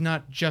artist. He's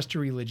not just a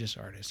religious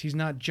artist. He's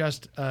not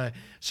just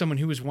someone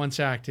who was once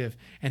active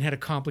and had a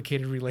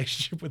complicated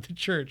relationship with the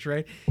church,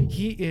 right?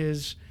 He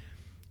is,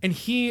 and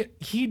he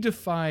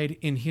defied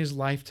in his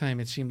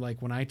lifetime, it seemed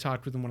like when I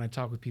talked with him, when I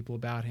talked with people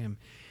about him,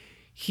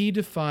 he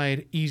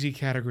defied easy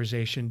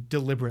categorization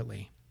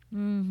deliberately.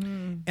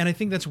 Mm-hmm. And I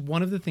think that's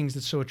one of the things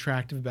that's so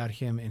attractive about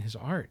him and his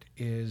art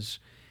is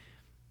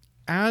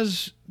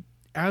as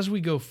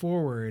we go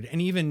forward,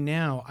 and even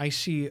now, I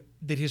see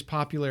that his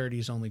popularity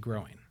is only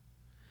growing.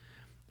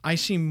 I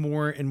see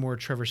more and more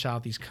Trevor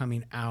Southeys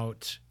coming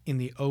out in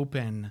the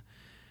open,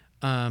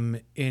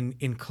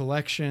 in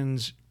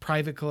collections,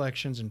 private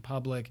collections, and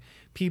public.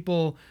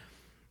 People,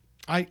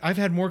 I've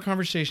had more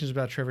conversations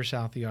about Trevor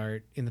Southey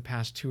art in the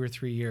past 2 or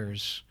 3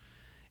 years,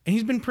 and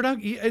he's been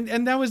productive.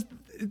 And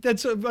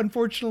that's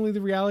unfortunately the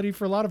reality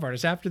for a lot of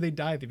artists. After they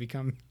die, they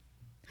become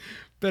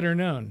better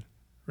known.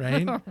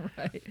 Right?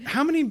 Right.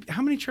 How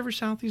many Trevor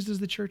Southeys does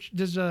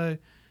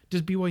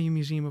BYU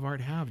Museum of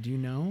Art have? Do you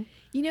know?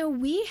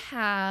 We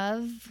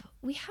have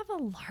a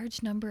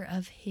large number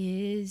of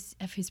his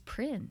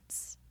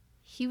prints.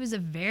 He was a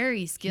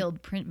very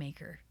skilled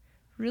printmaker,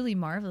 really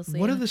marvelously.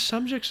 What are the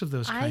subjects of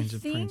those kinds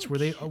of prints? Were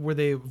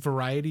they a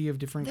variety of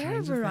different kinds of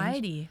things? They're a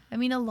variety.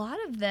 A lot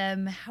of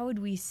them, how would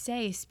we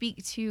say,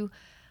 speak to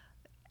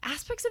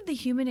aspects of the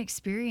human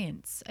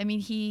experience.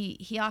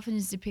 He often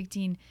is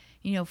depicting,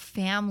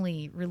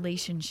 family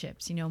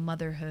relationships,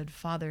 motherhood,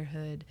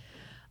 fatherhood.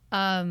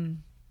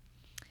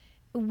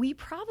 We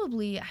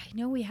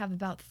have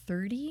about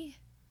 30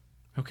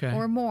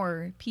 or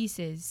more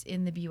pieces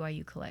in the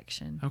BYU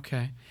collection.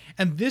 Okay.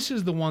 And this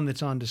is the one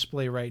that's on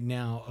display right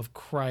now of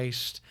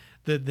Christ,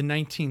 the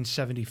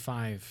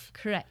 1975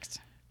 correct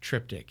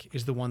triptych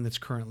is the one that's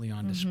currently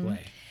on display.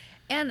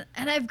 And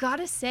I've got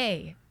to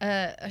say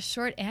a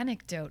short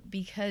anecdote,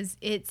 because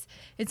it's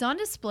on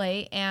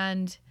display,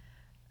 and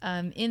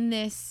in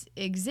this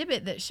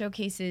exhibit that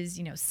showcases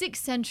 6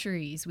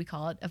 centuries, we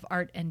call it, of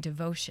art and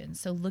devotion.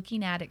 So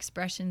looking at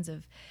expressions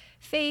of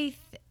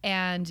faith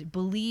and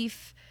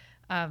belief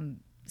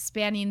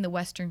spanning the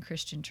Western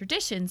Christian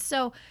tradition.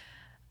 So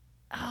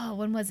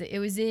when was it? It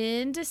was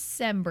in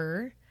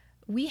December.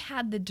 We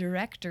had the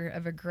director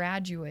of a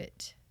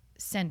graduate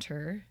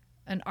center,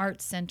 an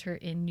art center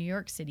in New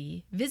York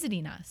City,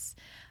 visiting us.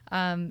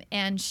 And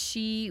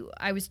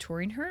I was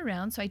touring her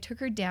around, so I took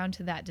her down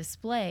to that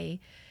display.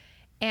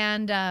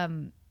 And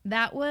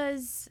that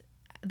was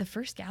the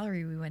first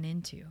gallery we went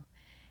into.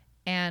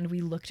 And we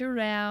looked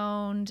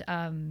around.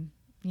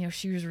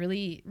 She was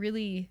really,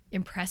 really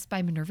impressed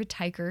by Minerva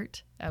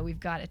Teichert. We've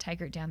got a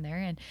Teichert down there.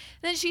 And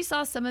then she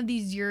saw some of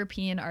these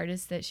European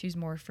artists that she was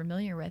more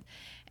familiar with.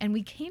 And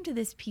we came to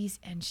this piece,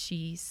 and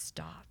she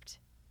stopped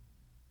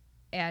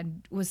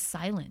and was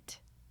silent.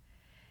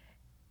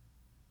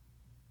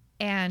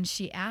 And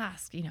she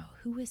asked,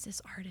 who is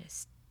this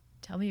artist?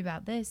 Tell me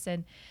about this.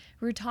 And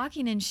we were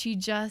talking, and she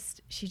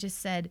just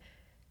said,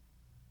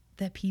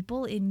 the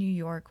people in New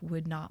York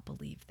would not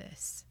believe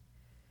this.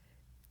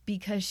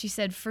 Because she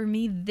said, for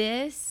me,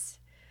 this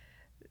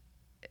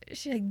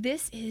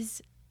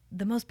is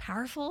the most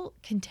powerful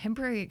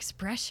contemporary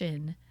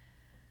expression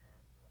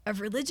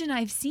of religion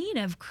I've seen,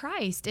 of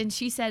Christ. And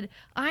she said,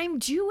 I'm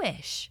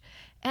Jewish,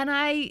 and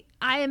I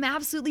am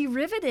absolutely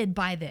riveted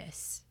by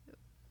this.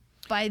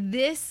 by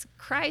this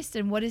Christ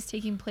and what is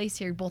taking place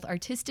here, both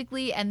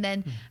artistically and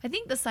then I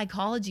think the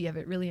psychology of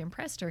it really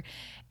impressed her.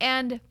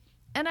 And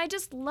I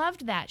just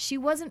loved that. She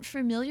wasn't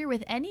familiar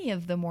with any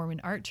of the Mormon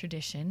art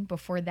tradition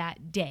before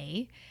that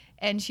day.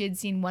 And she had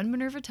seen one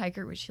Minerva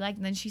Teichert, which she liked.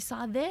 And then she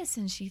saw this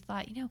and she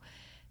thought,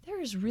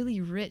 there is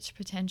really rich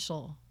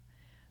potential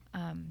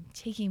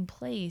taking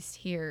place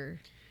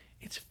here.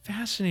 It's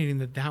fascinating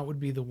that would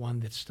be the one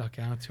that stuck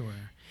out to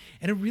her.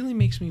 And it really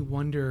makes me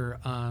wonder,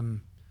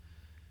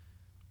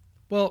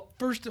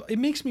 first, it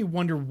makes me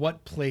wonder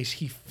what place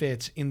he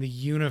fits in the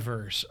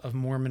universe of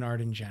Mormon art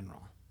in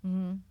general,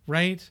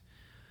 right?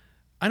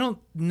 I don't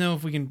know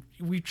if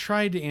we've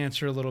tried to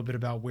answer a little bit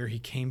about where he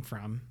came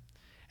from.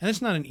 And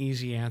that's not an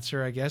easy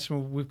answer, I guess.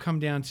 We've come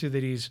down to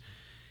that he's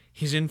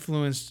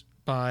influenced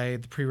by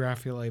the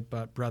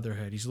Pre-Raphaelite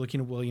Brotherhood. He's looking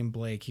at William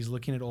Blake. He's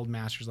looking at old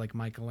masters like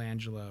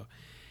Michelangelo.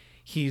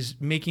 He's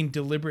making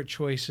deliberate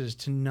choices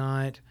to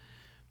not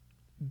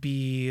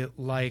be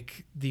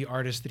like the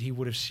artist that he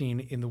would have seen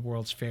in the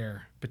World's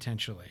Fair,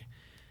 potentially.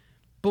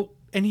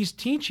 And he's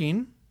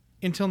teaching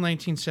until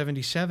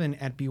 1977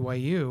 at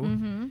BYU.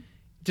 Mm-hmm.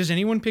 Does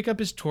anyone pick up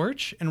his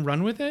torch and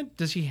run with it?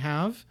 Does he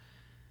have,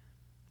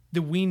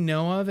 that we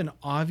know of, an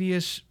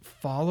obvious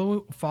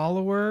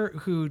follower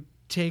who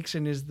takes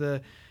and is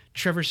the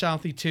Trevor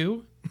Southey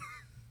too?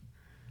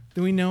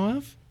 Do we know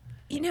of?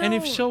 And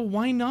if so,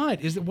 why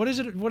not? What does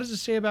it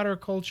say about our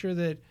culture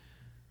that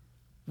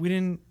we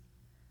didn't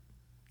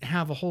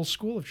have a whole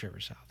school of Trevor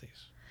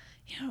Southeys?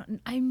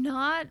 I'm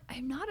not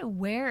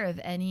aware of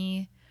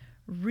any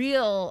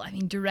real,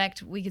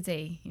 direct, we could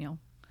say,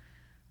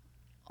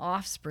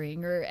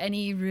 offspring or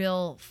any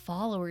real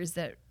followers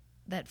that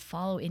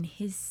follow in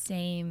his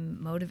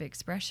same mode of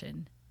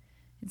expression.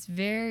 It's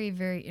very,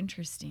 very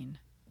interesting.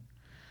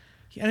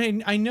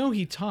 And I know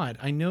he taught.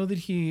 I know that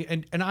he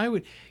and I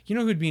would,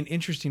 who'd be an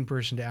interesting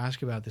person to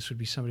ask about this would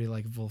be somebody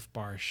like Wolf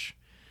Barsch,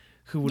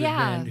 who would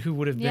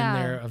have been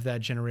there of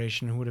that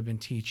generation, who would have been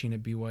teaching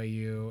at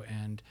BYU,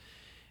 and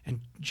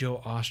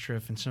Joe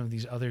Ostroff and some of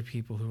these other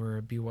people who were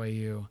at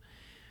BYU.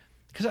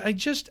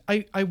 Because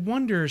I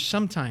wonder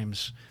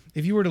sometimes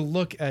if you were to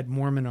look at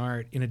Mormon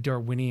art in a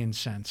Darwinian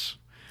sense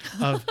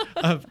of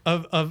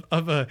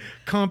a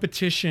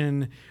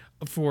competition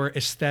for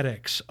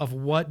aesthetics of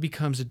what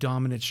becomes a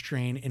dominant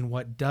strain and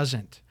what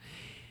doesn't.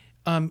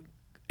 And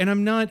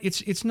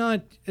it's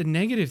not a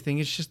negative thing.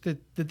 It's just that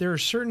there are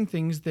certain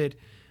things that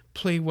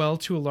play well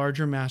to a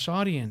larger mass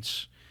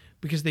audience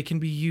because they can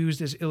be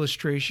used as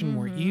illustration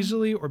more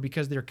easily, or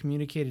because they're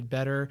communicated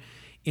better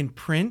in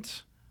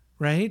print,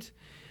 right?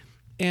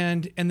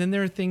 And then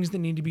there are things that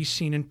need to be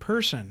seen in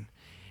person.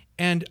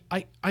 And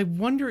I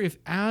wonder if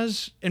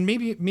and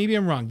maybe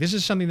I'm wrong. This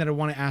is something that I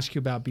want to ask you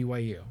about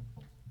BYU.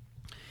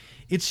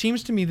 It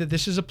seems to me that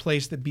this is a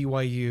place that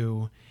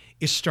BYU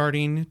is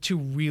starting to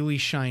really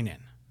shine in.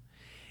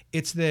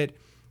 It's that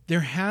there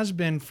has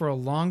been for a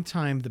long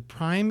time the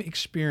prime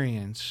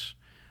experience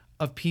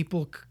of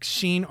people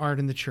seeing art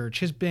in the church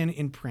has been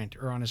in print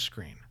or on a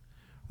screen,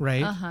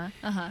 right?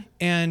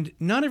 And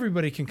not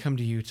everybody can come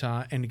to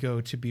Utah and go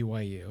to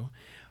BYU.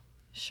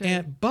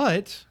 Sure.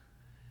 But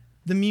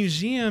the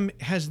museum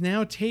has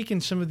now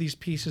taken some of these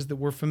pieces that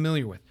we're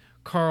familiar with,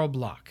 Karl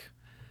Bloch,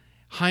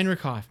 Heinrich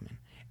Hoffmann,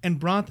 and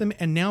brought them,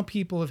 and now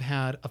people have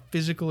had a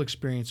physical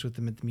experience with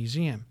them at the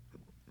museum.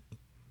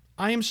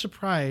 I am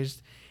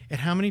surprised at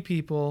how many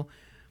people,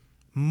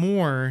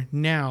 more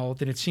now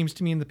than it seems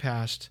to me in the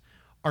past,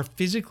 are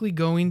physically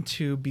going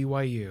to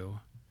BYU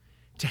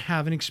to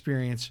have an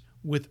experience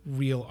with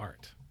real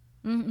art,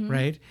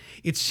 right?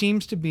 It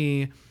seems to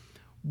be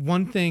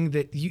one thing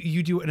that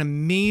you do an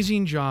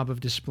amazing job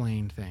of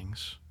displaying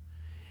things,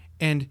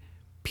 and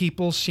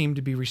people seem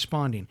to be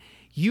responding.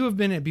 You have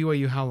been at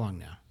BYU how long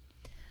now?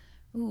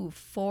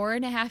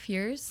 4.5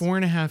 years.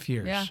 4.5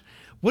 years. Yeah.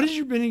 What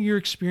has been your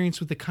experience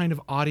with the kind of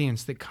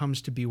audience that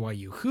comes to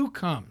BYU? Who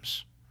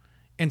comes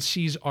and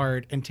sees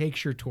art and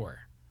takes your tour?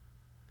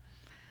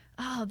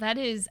 Oh, that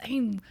is,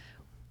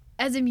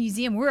 as a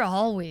museum, we're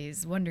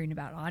always wondering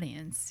about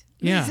audience.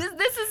 Yeah.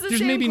 This is the There's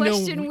same maybe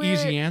question no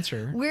easy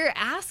answer. We're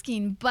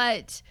asking,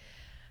 but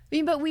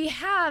we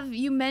have,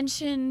 you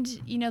mentioned,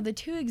 the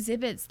two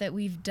exhibits that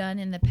we've done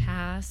in the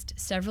past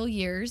several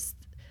years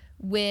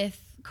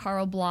with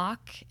Karl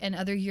Bloch and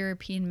other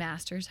European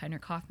masters,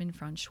 Heinrich Hoffmann,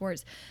 Franz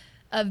Schwarz,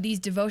 of these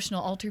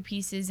devotional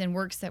altarpieces and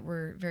works that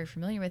we're very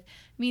familiar with.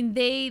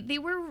 They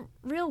were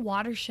real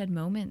watershed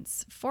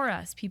moments for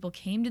us. People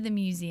came to the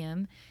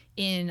museum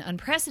in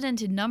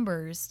unprecedented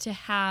numbers to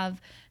have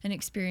an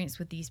experience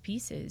with these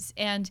pieces.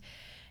 And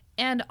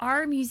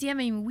our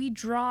museum, we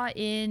draw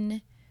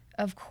in,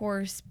 of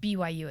course,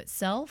 BYU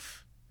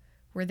itself.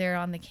 We're there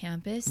on the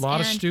campus. A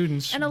lot of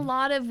students. And a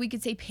lot of, we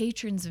could say,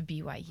 patrons of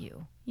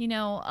BYU.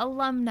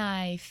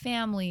 Alumni,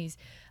 families,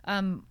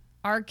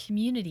 our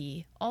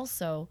community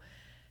also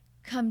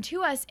come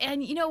to us.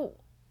 And,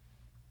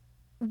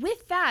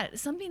 with that,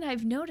 something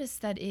I've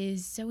noticed that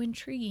is so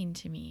intriguing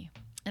to me,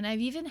 and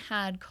I've even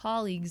had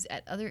colleagues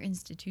at other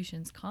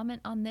institutions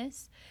comment on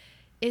this,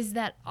 is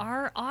that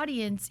our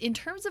audience, in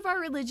terms of our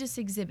religious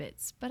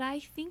exhibits, but I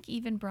think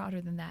even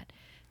broader than that,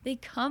 they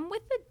come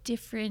with a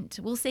different,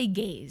 we'll say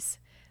gaze,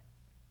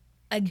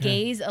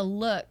 a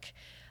look.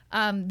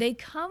 They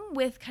come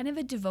with kind of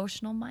a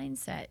devotional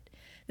mindset,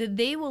 that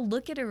they will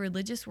look at a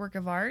religious work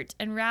of art,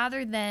 and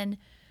rather than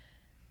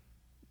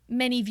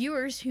many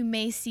viewers who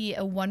may see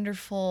a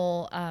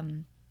wonderful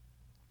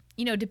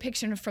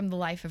depiction from the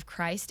life of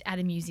Christ at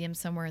a museum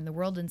somewhere in the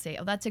world and say,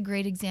 oh, that's a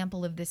great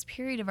example of this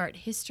period of art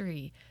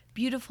history,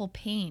 beautiful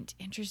paint,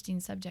 interesting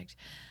subject.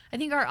 I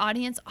think our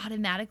audience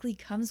automatically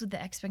comes with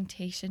the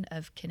expectation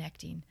of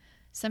connecting,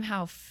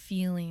 somehow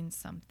feeling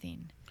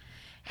something.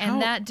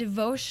 And that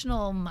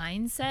devotional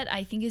mindset,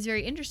 I think, is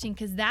very interesting,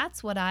 because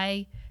that's what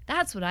I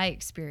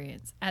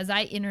experience as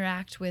I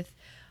interact with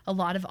a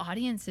lot of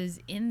audiences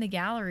in the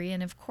gallery.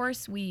 And of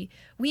course, we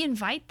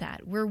invite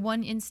that. We're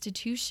one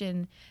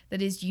institution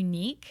that is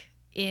unique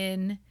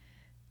in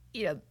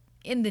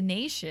the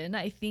nation,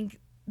 I think,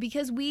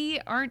 because we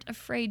aren't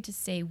afraid to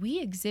say we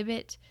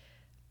exhibit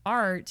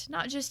art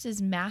not just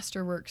as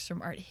masterworks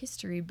from art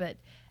history, but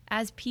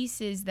as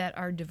pieces that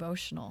are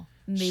devotional.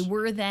 And they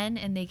were then,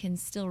 and they can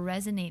still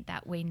resonate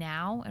that way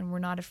now, and we're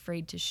not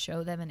afraid to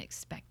show them and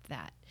expect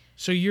that.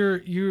 So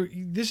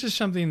this is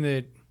something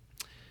that,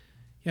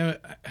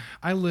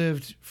 I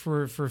lived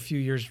for a few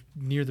years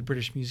near the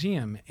British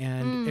Museum,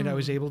 and I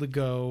was able to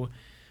go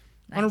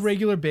on a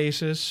regular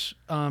basis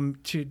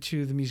to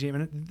the museum,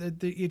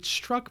 and it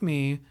struck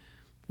me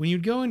when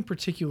you'd go in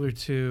particular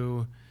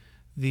to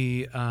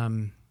the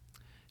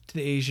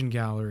Asian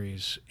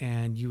galleries,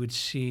 and you would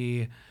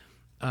see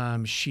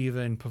Shiva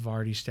and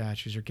Parvati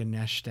statues or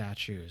Ganesh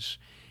statues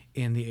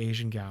in the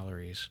Asian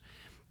galleries.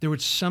 There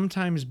would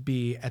sometimes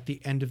be, at the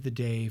end of the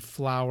day,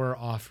 flower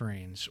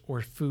offerings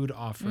or food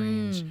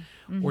offerings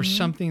or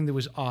something that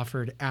was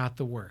offered at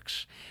the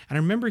works. And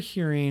I remember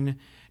hearing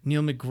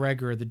Neil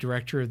McGregor, the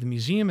director of the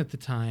museum at the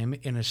time,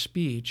 in a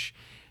speech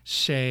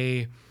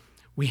say,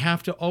 we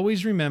have to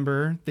always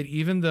remember that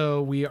even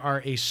though we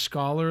are a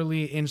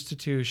scholarly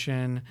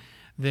institution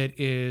that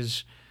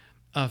is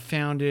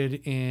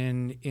founded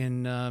in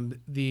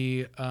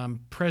the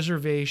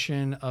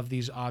preservation of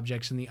these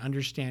objects and the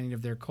understanding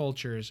of their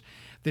cultures,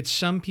 that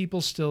some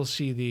people still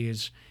see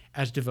these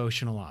as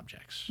devotional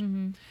objects.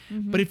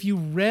 But if you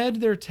read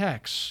their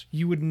texts,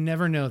 you would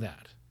never know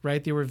that,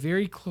 right? They were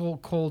very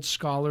cold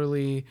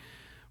scholarly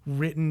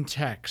written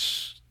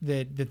texts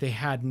that they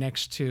had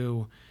next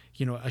to,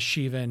 a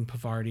Shiva and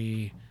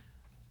Parvati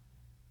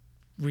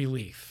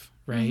relief,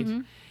 right?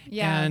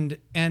 Yeah.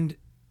 And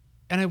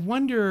I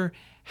wonder,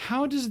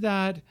 how does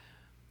that,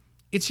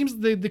 it seems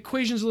the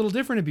equation is a little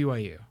different at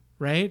BYU,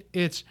 right?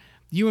 It's,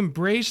 you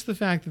embrace the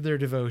fact that they're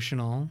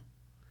devotional,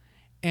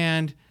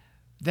 and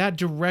that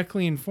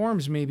directly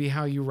informs maybe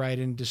how you write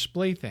and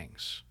display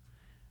things.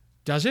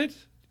 Does it?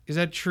 Is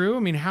that true? I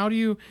mean,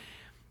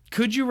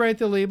 could you write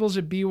the labels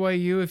at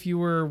BYU if you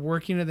were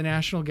working at the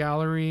National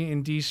Gallery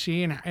in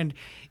DC? And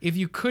if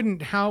you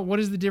couldn't, what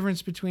is the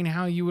difference between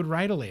how you would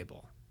write a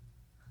label?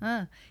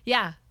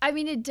 Yeah. I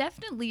mean, it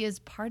definitely is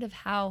part of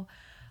how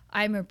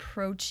I'm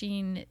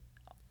approaching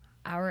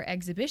our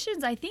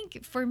exhibitions. I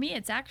think for me,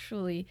 it's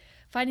actually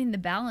finding the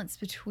balance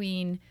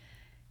between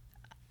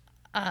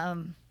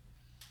the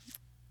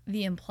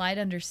implied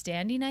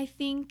understanding, I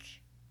think,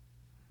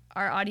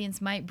 our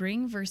audience might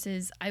bring,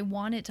 versus I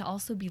want it to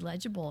also be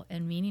legible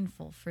and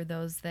meaningful for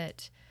those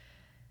that,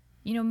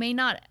 may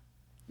not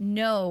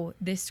know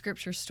this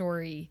scripture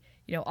story,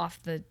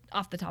 off the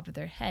top of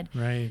their head.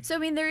 Right. So, I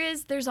mean,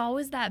 there's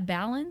always that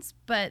balance,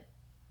 but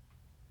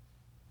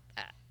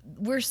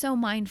we're so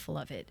mindful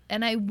of it.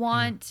 And I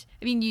want,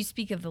 you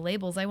speak of the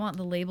labels. I want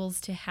the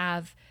labels to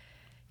have,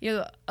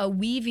 a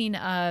weaving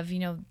of,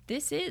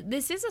 this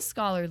is a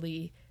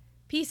scholarly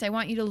piece. I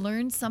want you to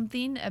learn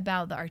something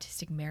about the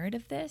artistic merit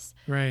of this.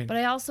 Right. But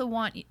I also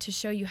want to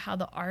show you how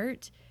the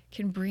art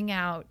can bring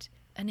out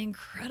an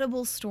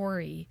incredible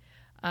story,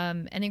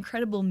 an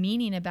incredible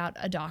meaning about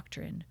a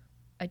doctrine,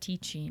 a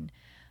teaching.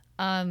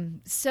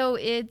 So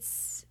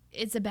it's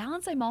a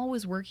balance I'm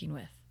always working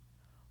with.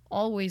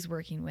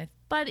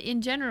 But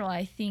in general,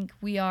 I think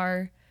we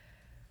are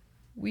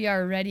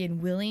ready and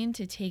willing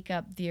to take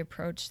up the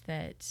approach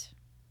that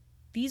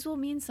these will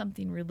mean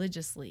something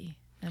religiously,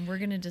 and we're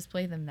going to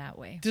display them that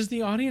way. Does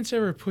the audience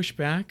ever push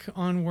back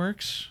on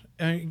works?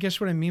 I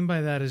guess what I mean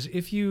by that is,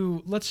 if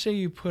let's say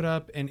you put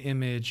up an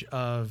image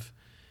of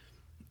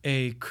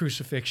a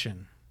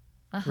crucifixion,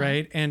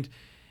 right? And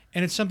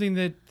it's something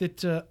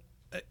that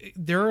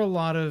there are a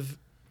lot of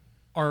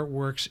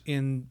artworks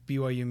in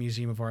BYU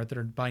Museum of Art that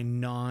are by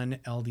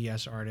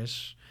non-LDS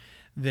artists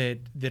that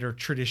are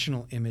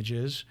traditional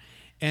images.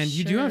 And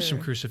you do have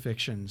some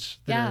crucifixions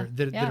that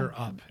are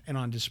up and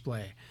on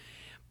display.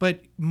 But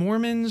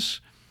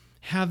Mormons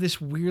have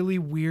this really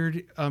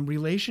weird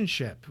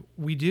relationship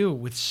we do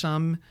with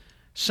some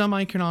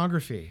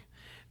iconography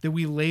that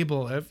we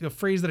label. A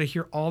phrase that I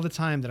hear all the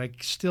time that I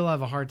still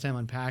have a hard time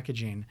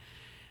unpackaging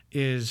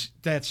is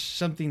that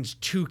something's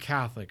too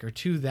Catholic or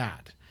too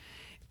that.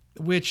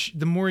 which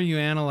the more you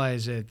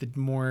analyze it,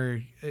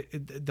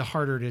 the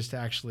harder it is to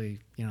actually,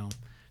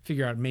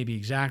 figure out maybe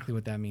exactly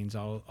what that means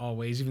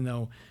always, even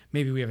though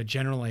maybe we have a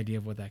general idea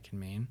of what that can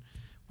mean.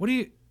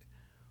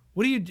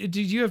 Did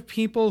you have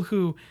people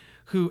who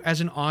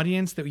as an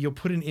audience that you'll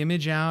put an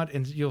image out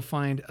and you'll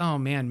find, oh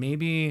man,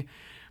 maybe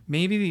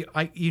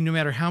no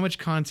matter how much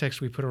context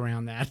we put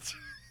around that,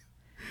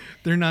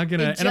 they're not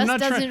gonna. And I'm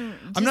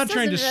not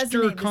trying to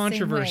stir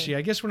controversy.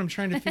 I guess what I'm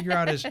trying to figure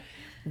out is,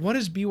 what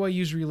is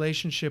BYU's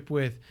relationship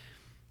with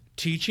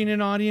teaching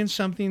an audience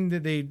something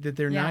that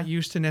they're not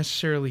used to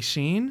necessarily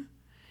seeing,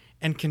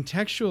 and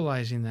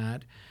contextualizing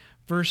that,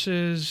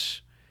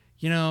 versus,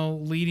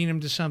 leading them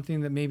to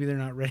something that maybe they're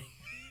not ready.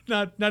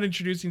 Not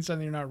introducing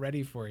something they're not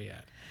ready for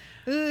yet.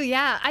 Ooh,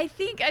 yeah. I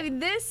mean,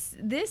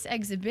 this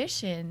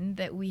exhibition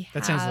that we have.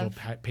 That sounds a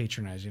little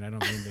patronizing. I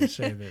don't mean to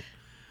say that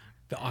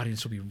the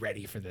audience will be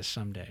ready for this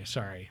someday.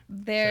 Sorry.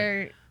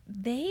 I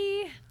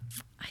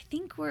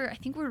think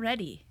we're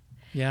ready.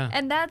 Yeah.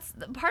 And that's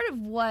part of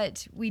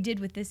what we did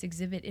with this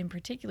exhibit in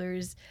particular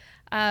is,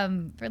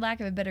 for lack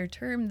of a better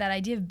term, that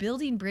idea of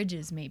building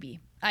bridges, maybe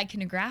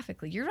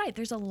iconographically. You're right.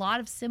 There's a lot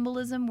of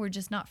symbolism we're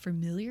just not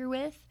familiar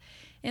with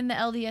in the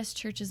LDS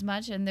Church as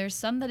much, and there's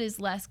some that is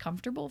less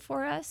comfortable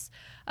for us,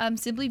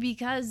 simply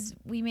because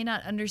we may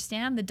not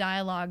understand the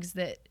dialogues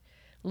that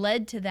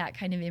led to that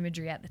kind of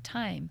imagery at the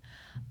time.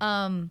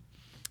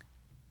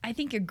 I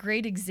think a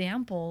great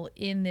example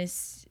in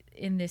this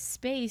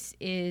space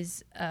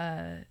is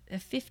a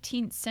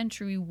 15th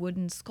century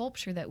wooden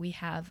sculpture that we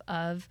have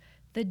of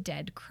the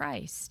dead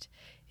Christ.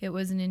 It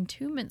was an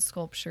entombment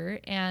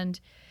sculpture, and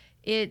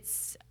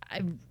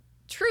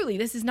truly,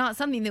 this is not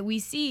something that we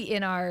see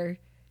in our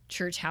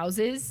church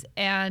houses,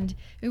 and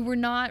we're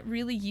not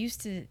really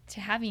used to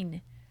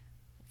having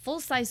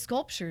full-size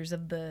sculptures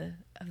of the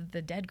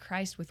dead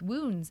Christ with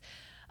wounds,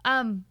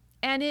 and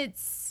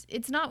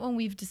it's not one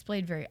we've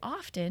displayed very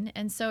often.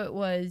 And so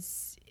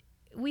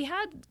we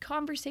had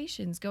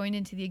conversations going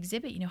into the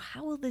exhibit.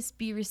 How will this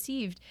be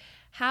received?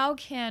 How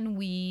can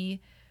we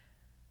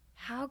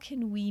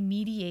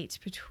mediate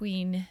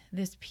between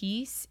this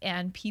piece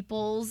and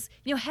people's,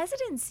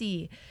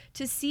 hesitancy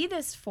to see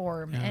this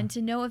form and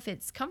to know if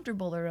it's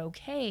comfortable or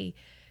okay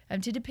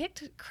to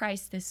depict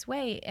Christ this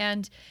way?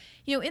 And,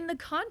 in the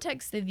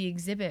context of the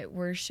exhibit,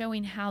 we're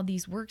showing how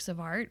these works of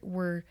art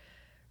were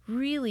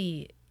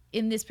really,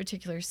 in this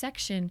particular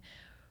section,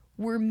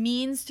 were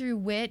means through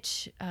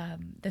which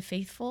the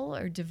faithful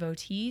or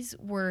devotees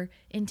were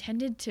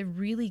intended to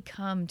really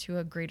come to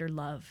a greater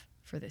love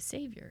for the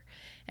Savior.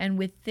 And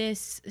with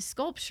this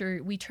sculpture,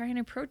 we try and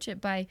approach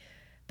it by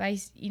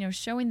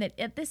showing that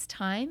at this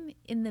time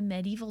in the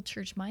medieval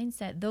church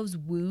mindset, those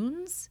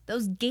wounds,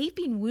 those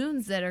gaping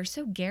wounds that are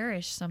so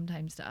garish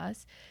sometimes to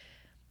us,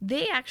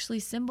 they actually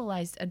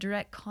symbolized a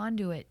direct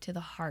conduit to the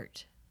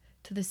heart,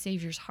 to the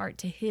Savior's heart,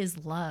 to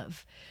his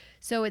love.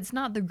 So it's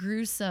not the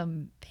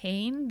gruesome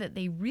pain that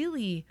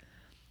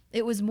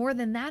it was more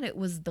than that. It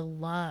was the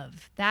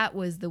love. That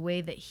was the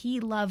way that he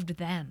loved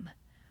them,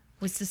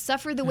 was to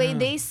suffer the way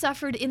they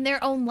suffered in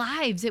their own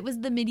lives. It was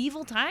the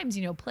medieval times,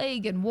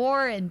 plague and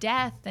war and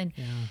death, and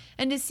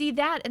to see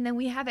that. And then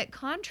we have it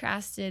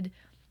contrasted.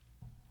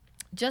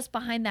 Just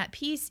behind that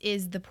piece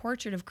is the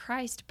portrait of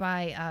Christ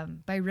by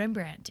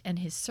Rembrandt and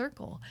his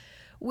circle,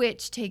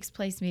 which takes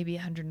place maybe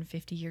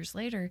 150 years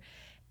later.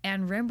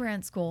 And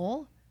Rembrandt's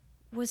goal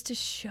was to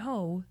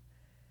show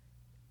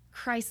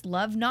Christ's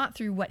love, not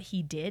through what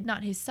he did,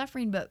 not his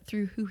suffering, but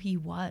through who he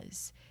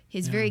was.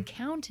 His very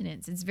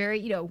countenance. It's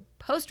very,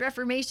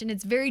 post-Reformation,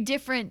 it's very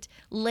different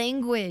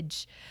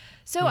language.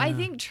 So I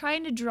think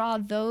trying to draw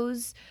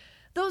those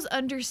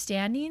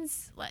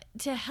understandings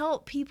to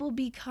help people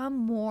become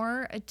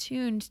more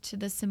attuned to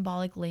the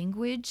symbolic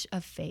language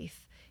of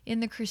faith in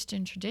the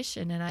Christian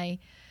tradition. And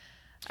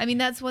I mean,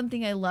 that's one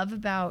thing I love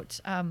about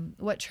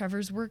what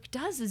Trevor's work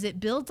does, is it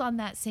builds on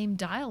that same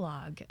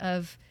dialogue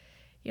of,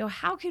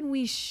 how can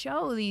we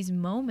show these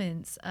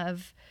moments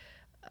of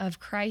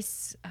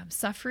Christ's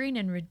suffering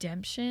and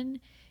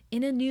redemption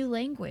in a new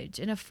language,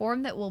 in a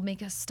form that will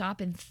make us stop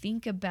and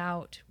think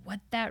about what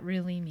that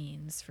really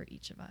means for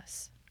each of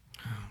us.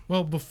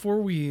 Well,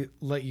 before we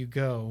let you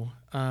go,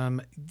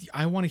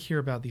 I want to hear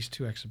about these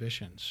two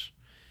exhibitions.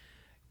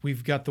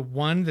 We've got the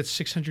one that's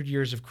 600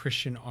 years of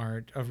Christian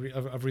art,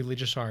 of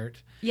religious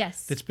art.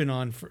 Yes. That's been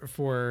on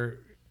for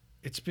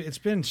it's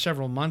been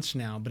several months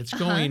now, but it's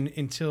going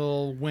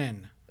until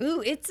when?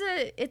 Ooh, it's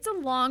a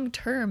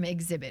long-term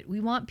exhibit. We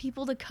want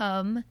people to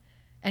come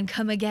and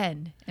come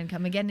again and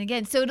come again and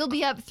again. So it'll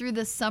be up through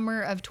the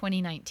summer of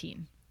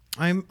 2019.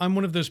 I'm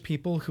one of those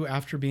people who,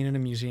 after being in a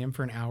museum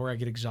for an hour, I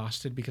get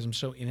exhausted because I'm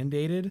so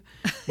inundated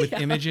with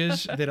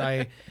images that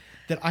I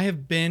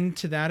have been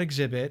to that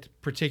exhibit,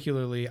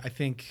 particularly, I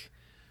think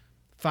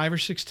 5 or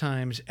 6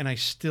 times, and I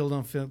still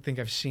don't think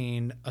I've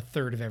seen a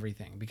third of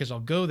everything, because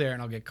I'll go there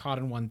and I'll get caught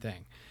in one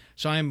thing.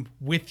 So I'm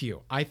with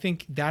you. I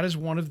think that is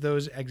one of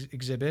those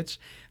exhibits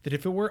that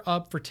if it were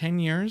up for 10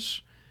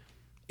 years,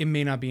 it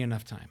may not be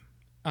enough time.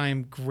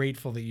 I'm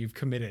grateful that you've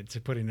committed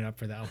to putting it up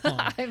for that long.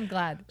 I'm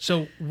glad.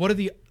 So what are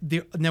the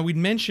now we'd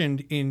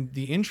mentioned in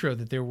the intro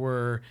that there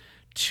were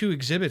 2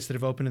 exhibits that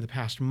have opened in the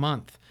past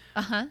month.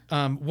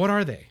 What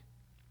are they?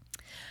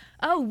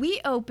 Oh, we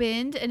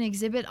opened an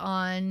exhibit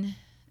on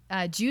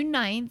June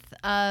 9th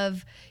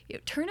of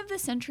turn of the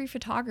century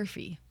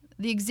photography.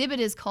 The exhibit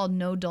is called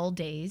No Dull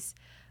Days.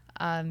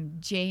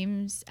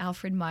 James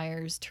Alfred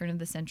Meyer's Turn of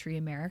the Century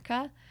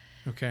America.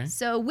 Okay.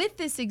 So with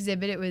this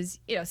exhibit, it was,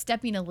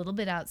 stepping a little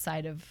bit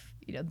outside of,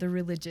 the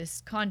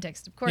religious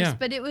context, of course,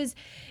 but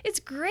it's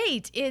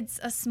great. It's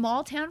a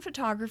small town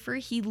photographer.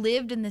 He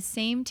lived in the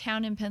same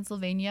town in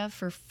Pennsylvania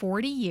for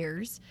 40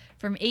 years,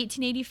 from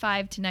 1885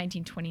 to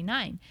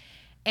 1929.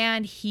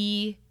 And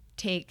he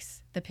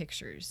takes the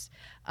pictures.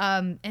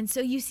 And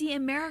so you see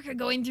America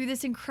going through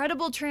this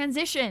incredible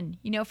transition,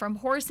 from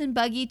horse and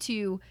buggy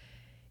to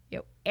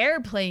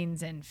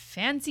airplanes and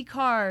fancy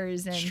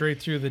cars and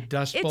straight through the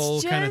Dust Bowl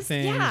kind of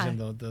things and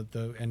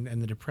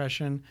the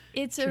Depression.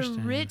 It's a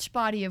rich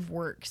body of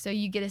work. So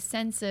you get a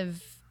sense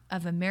of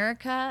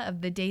America, of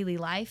the daily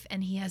life,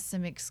 and he has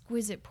some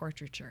exquisite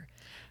portraiture.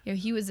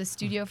 He was a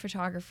studio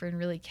photographer and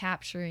really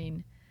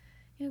capturing.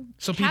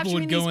 So people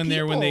would go in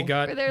there when they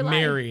got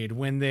married,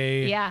 when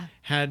they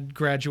had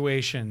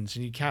graduations,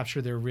 and you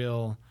capture their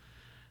real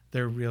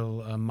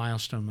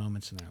milestone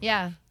moments in their life.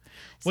 Yeah.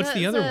 What's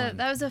the other one?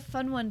 That was a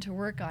fun one to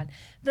work on.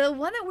 The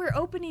one that we're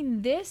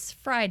opening this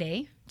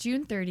Friday,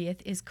 June 30th,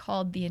 is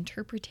called The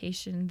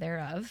Interpretation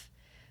Thereof,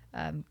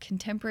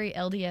 Contemporary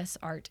LDS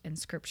Art and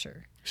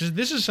Scripture. So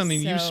this is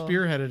something you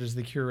spearheaded as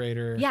the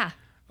curator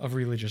of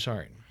religious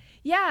art.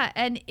 Yeah,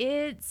 and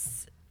the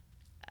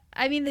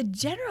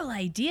general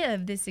idea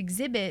of this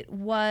exhibit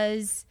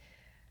was,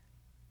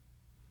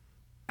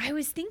 I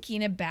was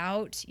thinking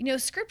about,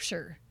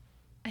 Scripture.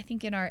 I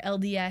think in our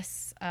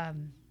LDS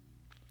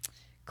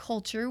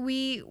culture,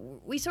 we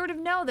sort of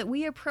know that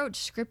we approach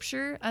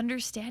Scripture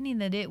understanding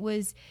that it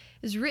was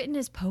written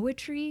as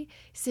poetry,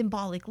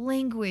 symbolic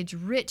language,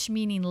 rich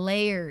meaning,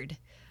 layered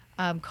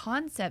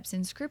concepts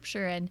in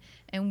Scripture,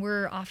 and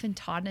we're often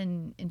taught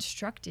and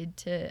instructed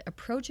to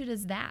approach it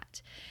as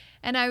that.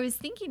 And I was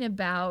thinking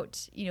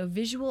about,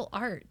 visual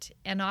art,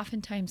 and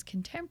oftentimes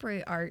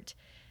contemporary art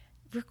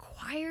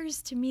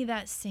requires to me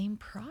that same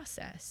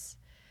process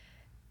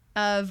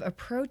of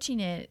approaching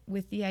it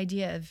with the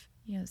idea of,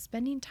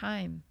 spending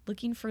time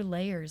looking for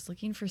layers,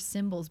 looking for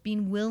symbols,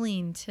 being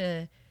willing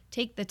to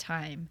take the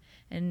time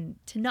and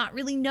to not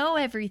really know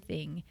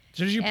everything,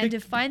 to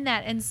find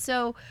that. And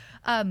so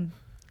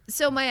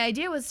my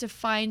idea was to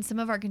find some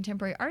of our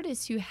contemporary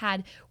artists who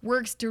had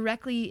works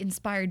directly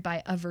inspired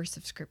by a verse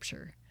of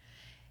Scripture,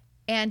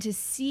 and to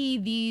see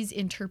these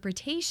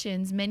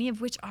interpretations, many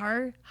of which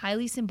are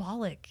highly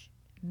symbolic,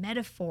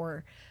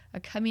 metaphor,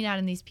 coming out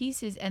in these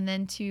pieces, and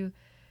then to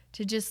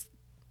just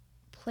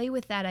play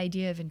with that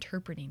idea of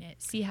interpreting it,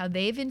 see how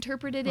they've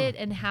interpreted it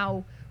and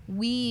how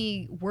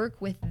we work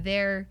with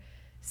their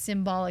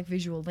symbolic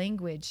visual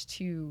language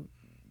to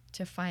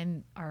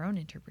find our own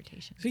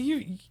interpretation. So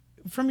you,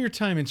 from your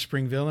time in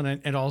Springville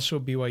and also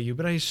BYU,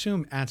 but I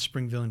assume at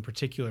Springville in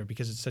particular,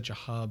 because it's such a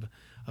hub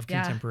of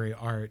contemporary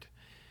art,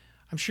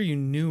 I'm sure you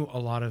knew a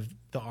lot of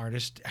the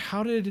artists.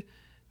 How did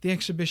the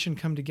exhibition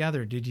come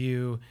together? Did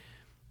you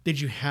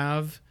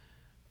have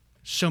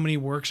so many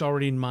works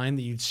already in mind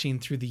that you'd seen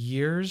through the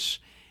years,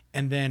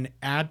 and then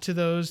add to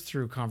those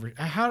through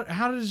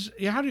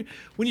conversation?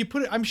 When you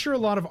put it, I'm sure a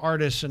lot of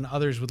artists and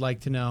others would like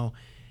to know,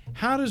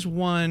 how does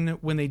one,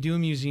 when they do a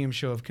museum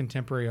show of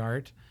contemporary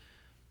art,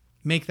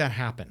 make that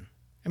happen?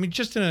 I mean,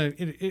 just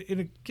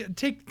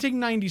take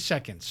 90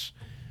 seconds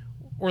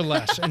or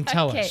less and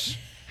tell us.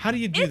 How do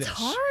you do this? It's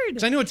hard.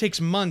 Because I know it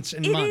takes months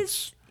and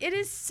months. It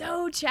is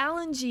so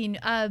challenging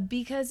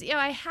because,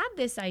 I had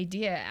this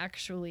idea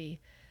actually,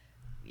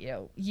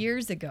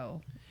 years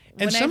ago.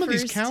 And some of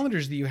these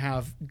calendars that you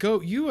have,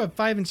 you have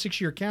 5 and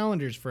 6 year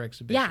calendars for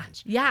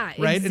exhibitions. Yeah,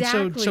 right? Exactly.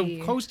 And so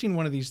hosting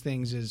one of these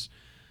things is,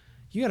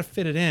 you got to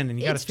fit it in, and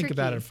you got to think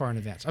about it far in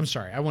advance. I'm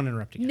sorry, I won't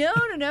interrupt you.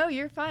 No,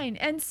 you're fine.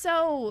 And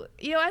so,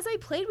 as I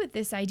played with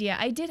this idea,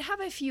 I did have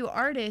a few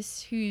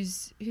artists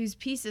whose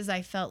pieces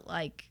I felt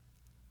like,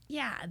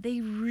 they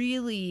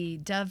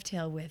really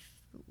dovetail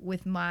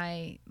with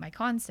my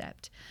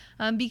concept,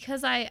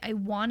 because I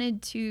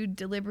wanted to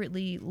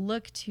deliberately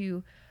look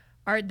to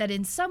art that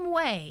in some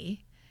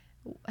way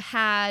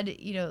had,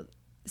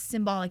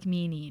 symbolic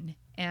meaning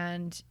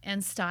and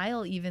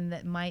style even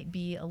that might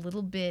be a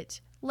little bit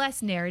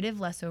less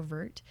narrative, less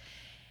overt.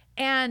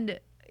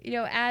 And,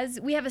 as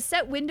we have a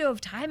set window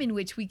of time in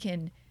which we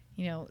can,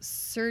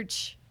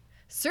 search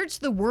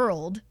the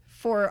world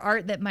for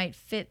art that might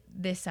fit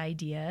this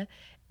idea,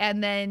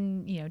 and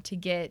then, to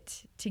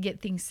get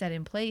things set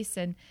in place.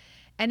 And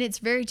it's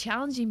very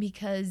challenging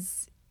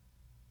because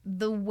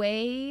the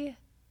way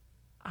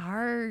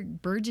our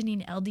burgeoning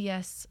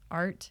LDS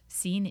art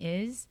scene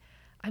is,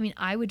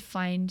 I would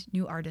find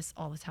new artists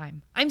all the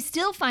time. I'm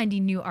still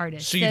finding new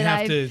artists. So you'd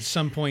have to at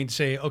some point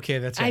say, okay,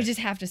 that's it. I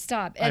just have to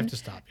stop. I have to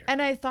stop here. And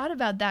I thought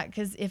about that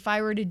because if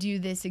I were to do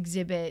this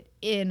exhibit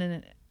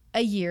in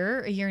a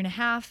year and a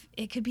half,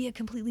 it could be a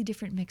completely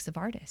different mix of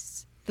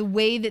artists. The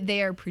way that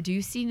they are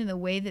producing and the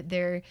way that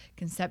they're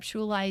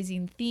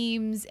conceptualizing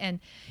themes, and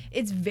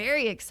it's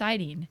very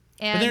exciting.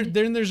 And but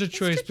then there's a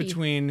choice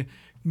between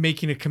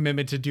making a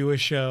commitment to do a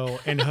show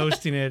and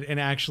hosting it and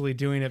actually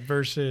doing it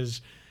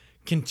versus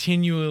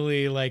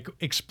continually like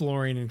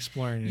exploring,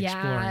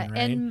 right?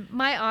 And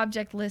my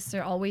object lists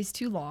are always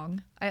too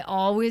long. I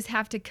always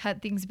have to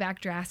cut things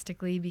back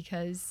drastically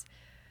because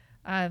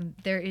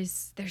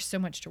there's so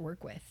much to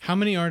work with. How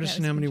many artists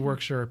and how many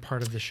works are a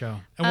part of the show?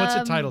 And what's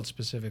it titled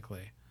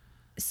specifically?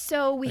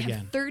 So we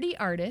have 30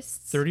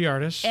 artists. 30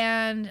 artists.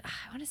 And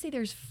I want to say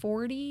there's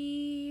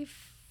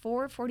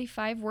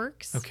 45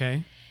 works.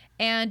 Okay.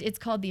 And it's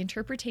called The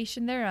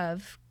Interpretation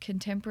Thereof,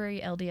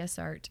 Contemporary LDS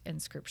Art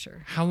and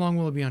Scripture. How long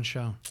will it be on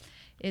show?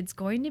 It's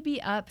going to be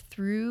up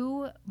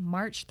through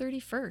March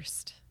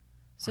 31st.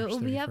 So it will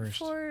be up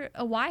for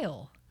a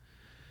while.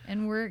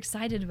 And we're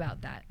excited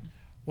about that.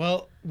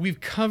 Well,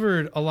 we've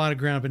covered a lot of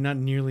ground, but not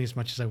nearly as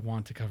much as I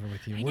want to cover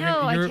with you. I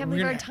know. I can't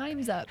believe our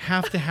time's up.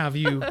 Have to have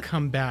you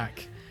come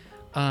back.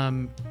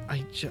 I'm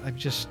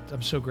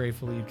so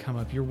grateful that you'd come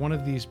up. You're one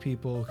of these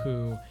people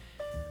who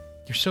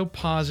you're so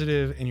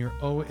positive, and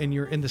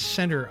you're in the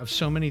center of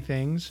so many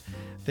things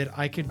that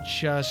I could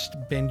just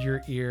bend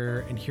your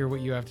ear and hear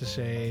what you have to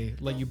say,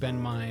 let you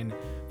bend mine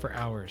for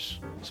hours.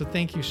 So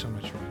thank you so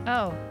much for being here.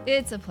 Oh,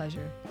 it's a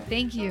pleasure.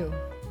 Thank you.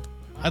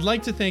 I'd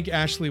like to thank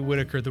Ashlee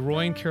Whitaker, the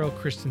Roy and Carol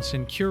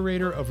Christensen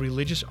Curator of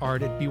Religious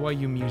Art at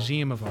BYU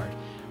Museum of Art,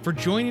 for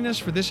joining us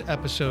for this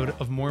episode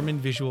of Mormon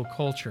Visual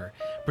Culture,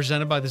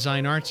 presented by the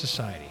Zion Art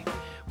Society,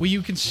 where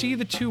you can see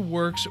the two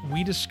works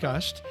we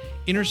discussed,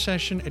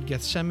 Intercession at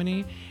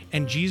Gethsemane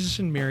and Jesus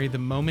and Mary, the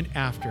Moment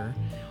After,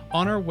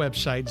 on our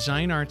website,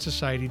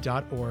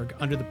 zionartsociety.org,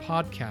 under the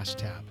podcast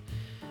tab,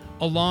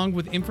 along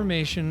with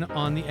information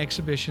on the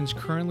exhibitions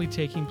currently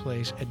taking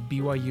place at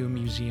BYU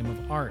Museum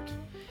of Art.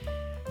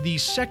 The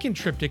second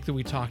triptych that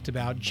we talked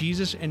about,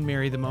 Jesus and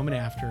Mary, the Moment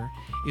After,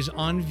 is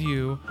on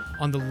view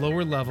on the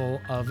lower level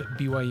of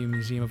BYU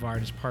Museum of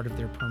Art as part of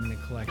their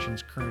permanent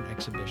collection's current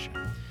exhibition.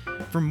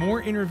 For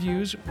more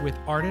interviews with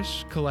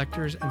artists,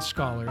 collectors, and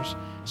scholars,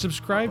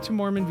 subscribe to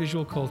Mormon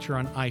Visual Culture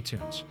on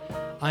iTunes.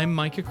 I'm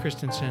Micah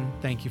Christensen.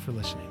 Thank you for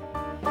listening.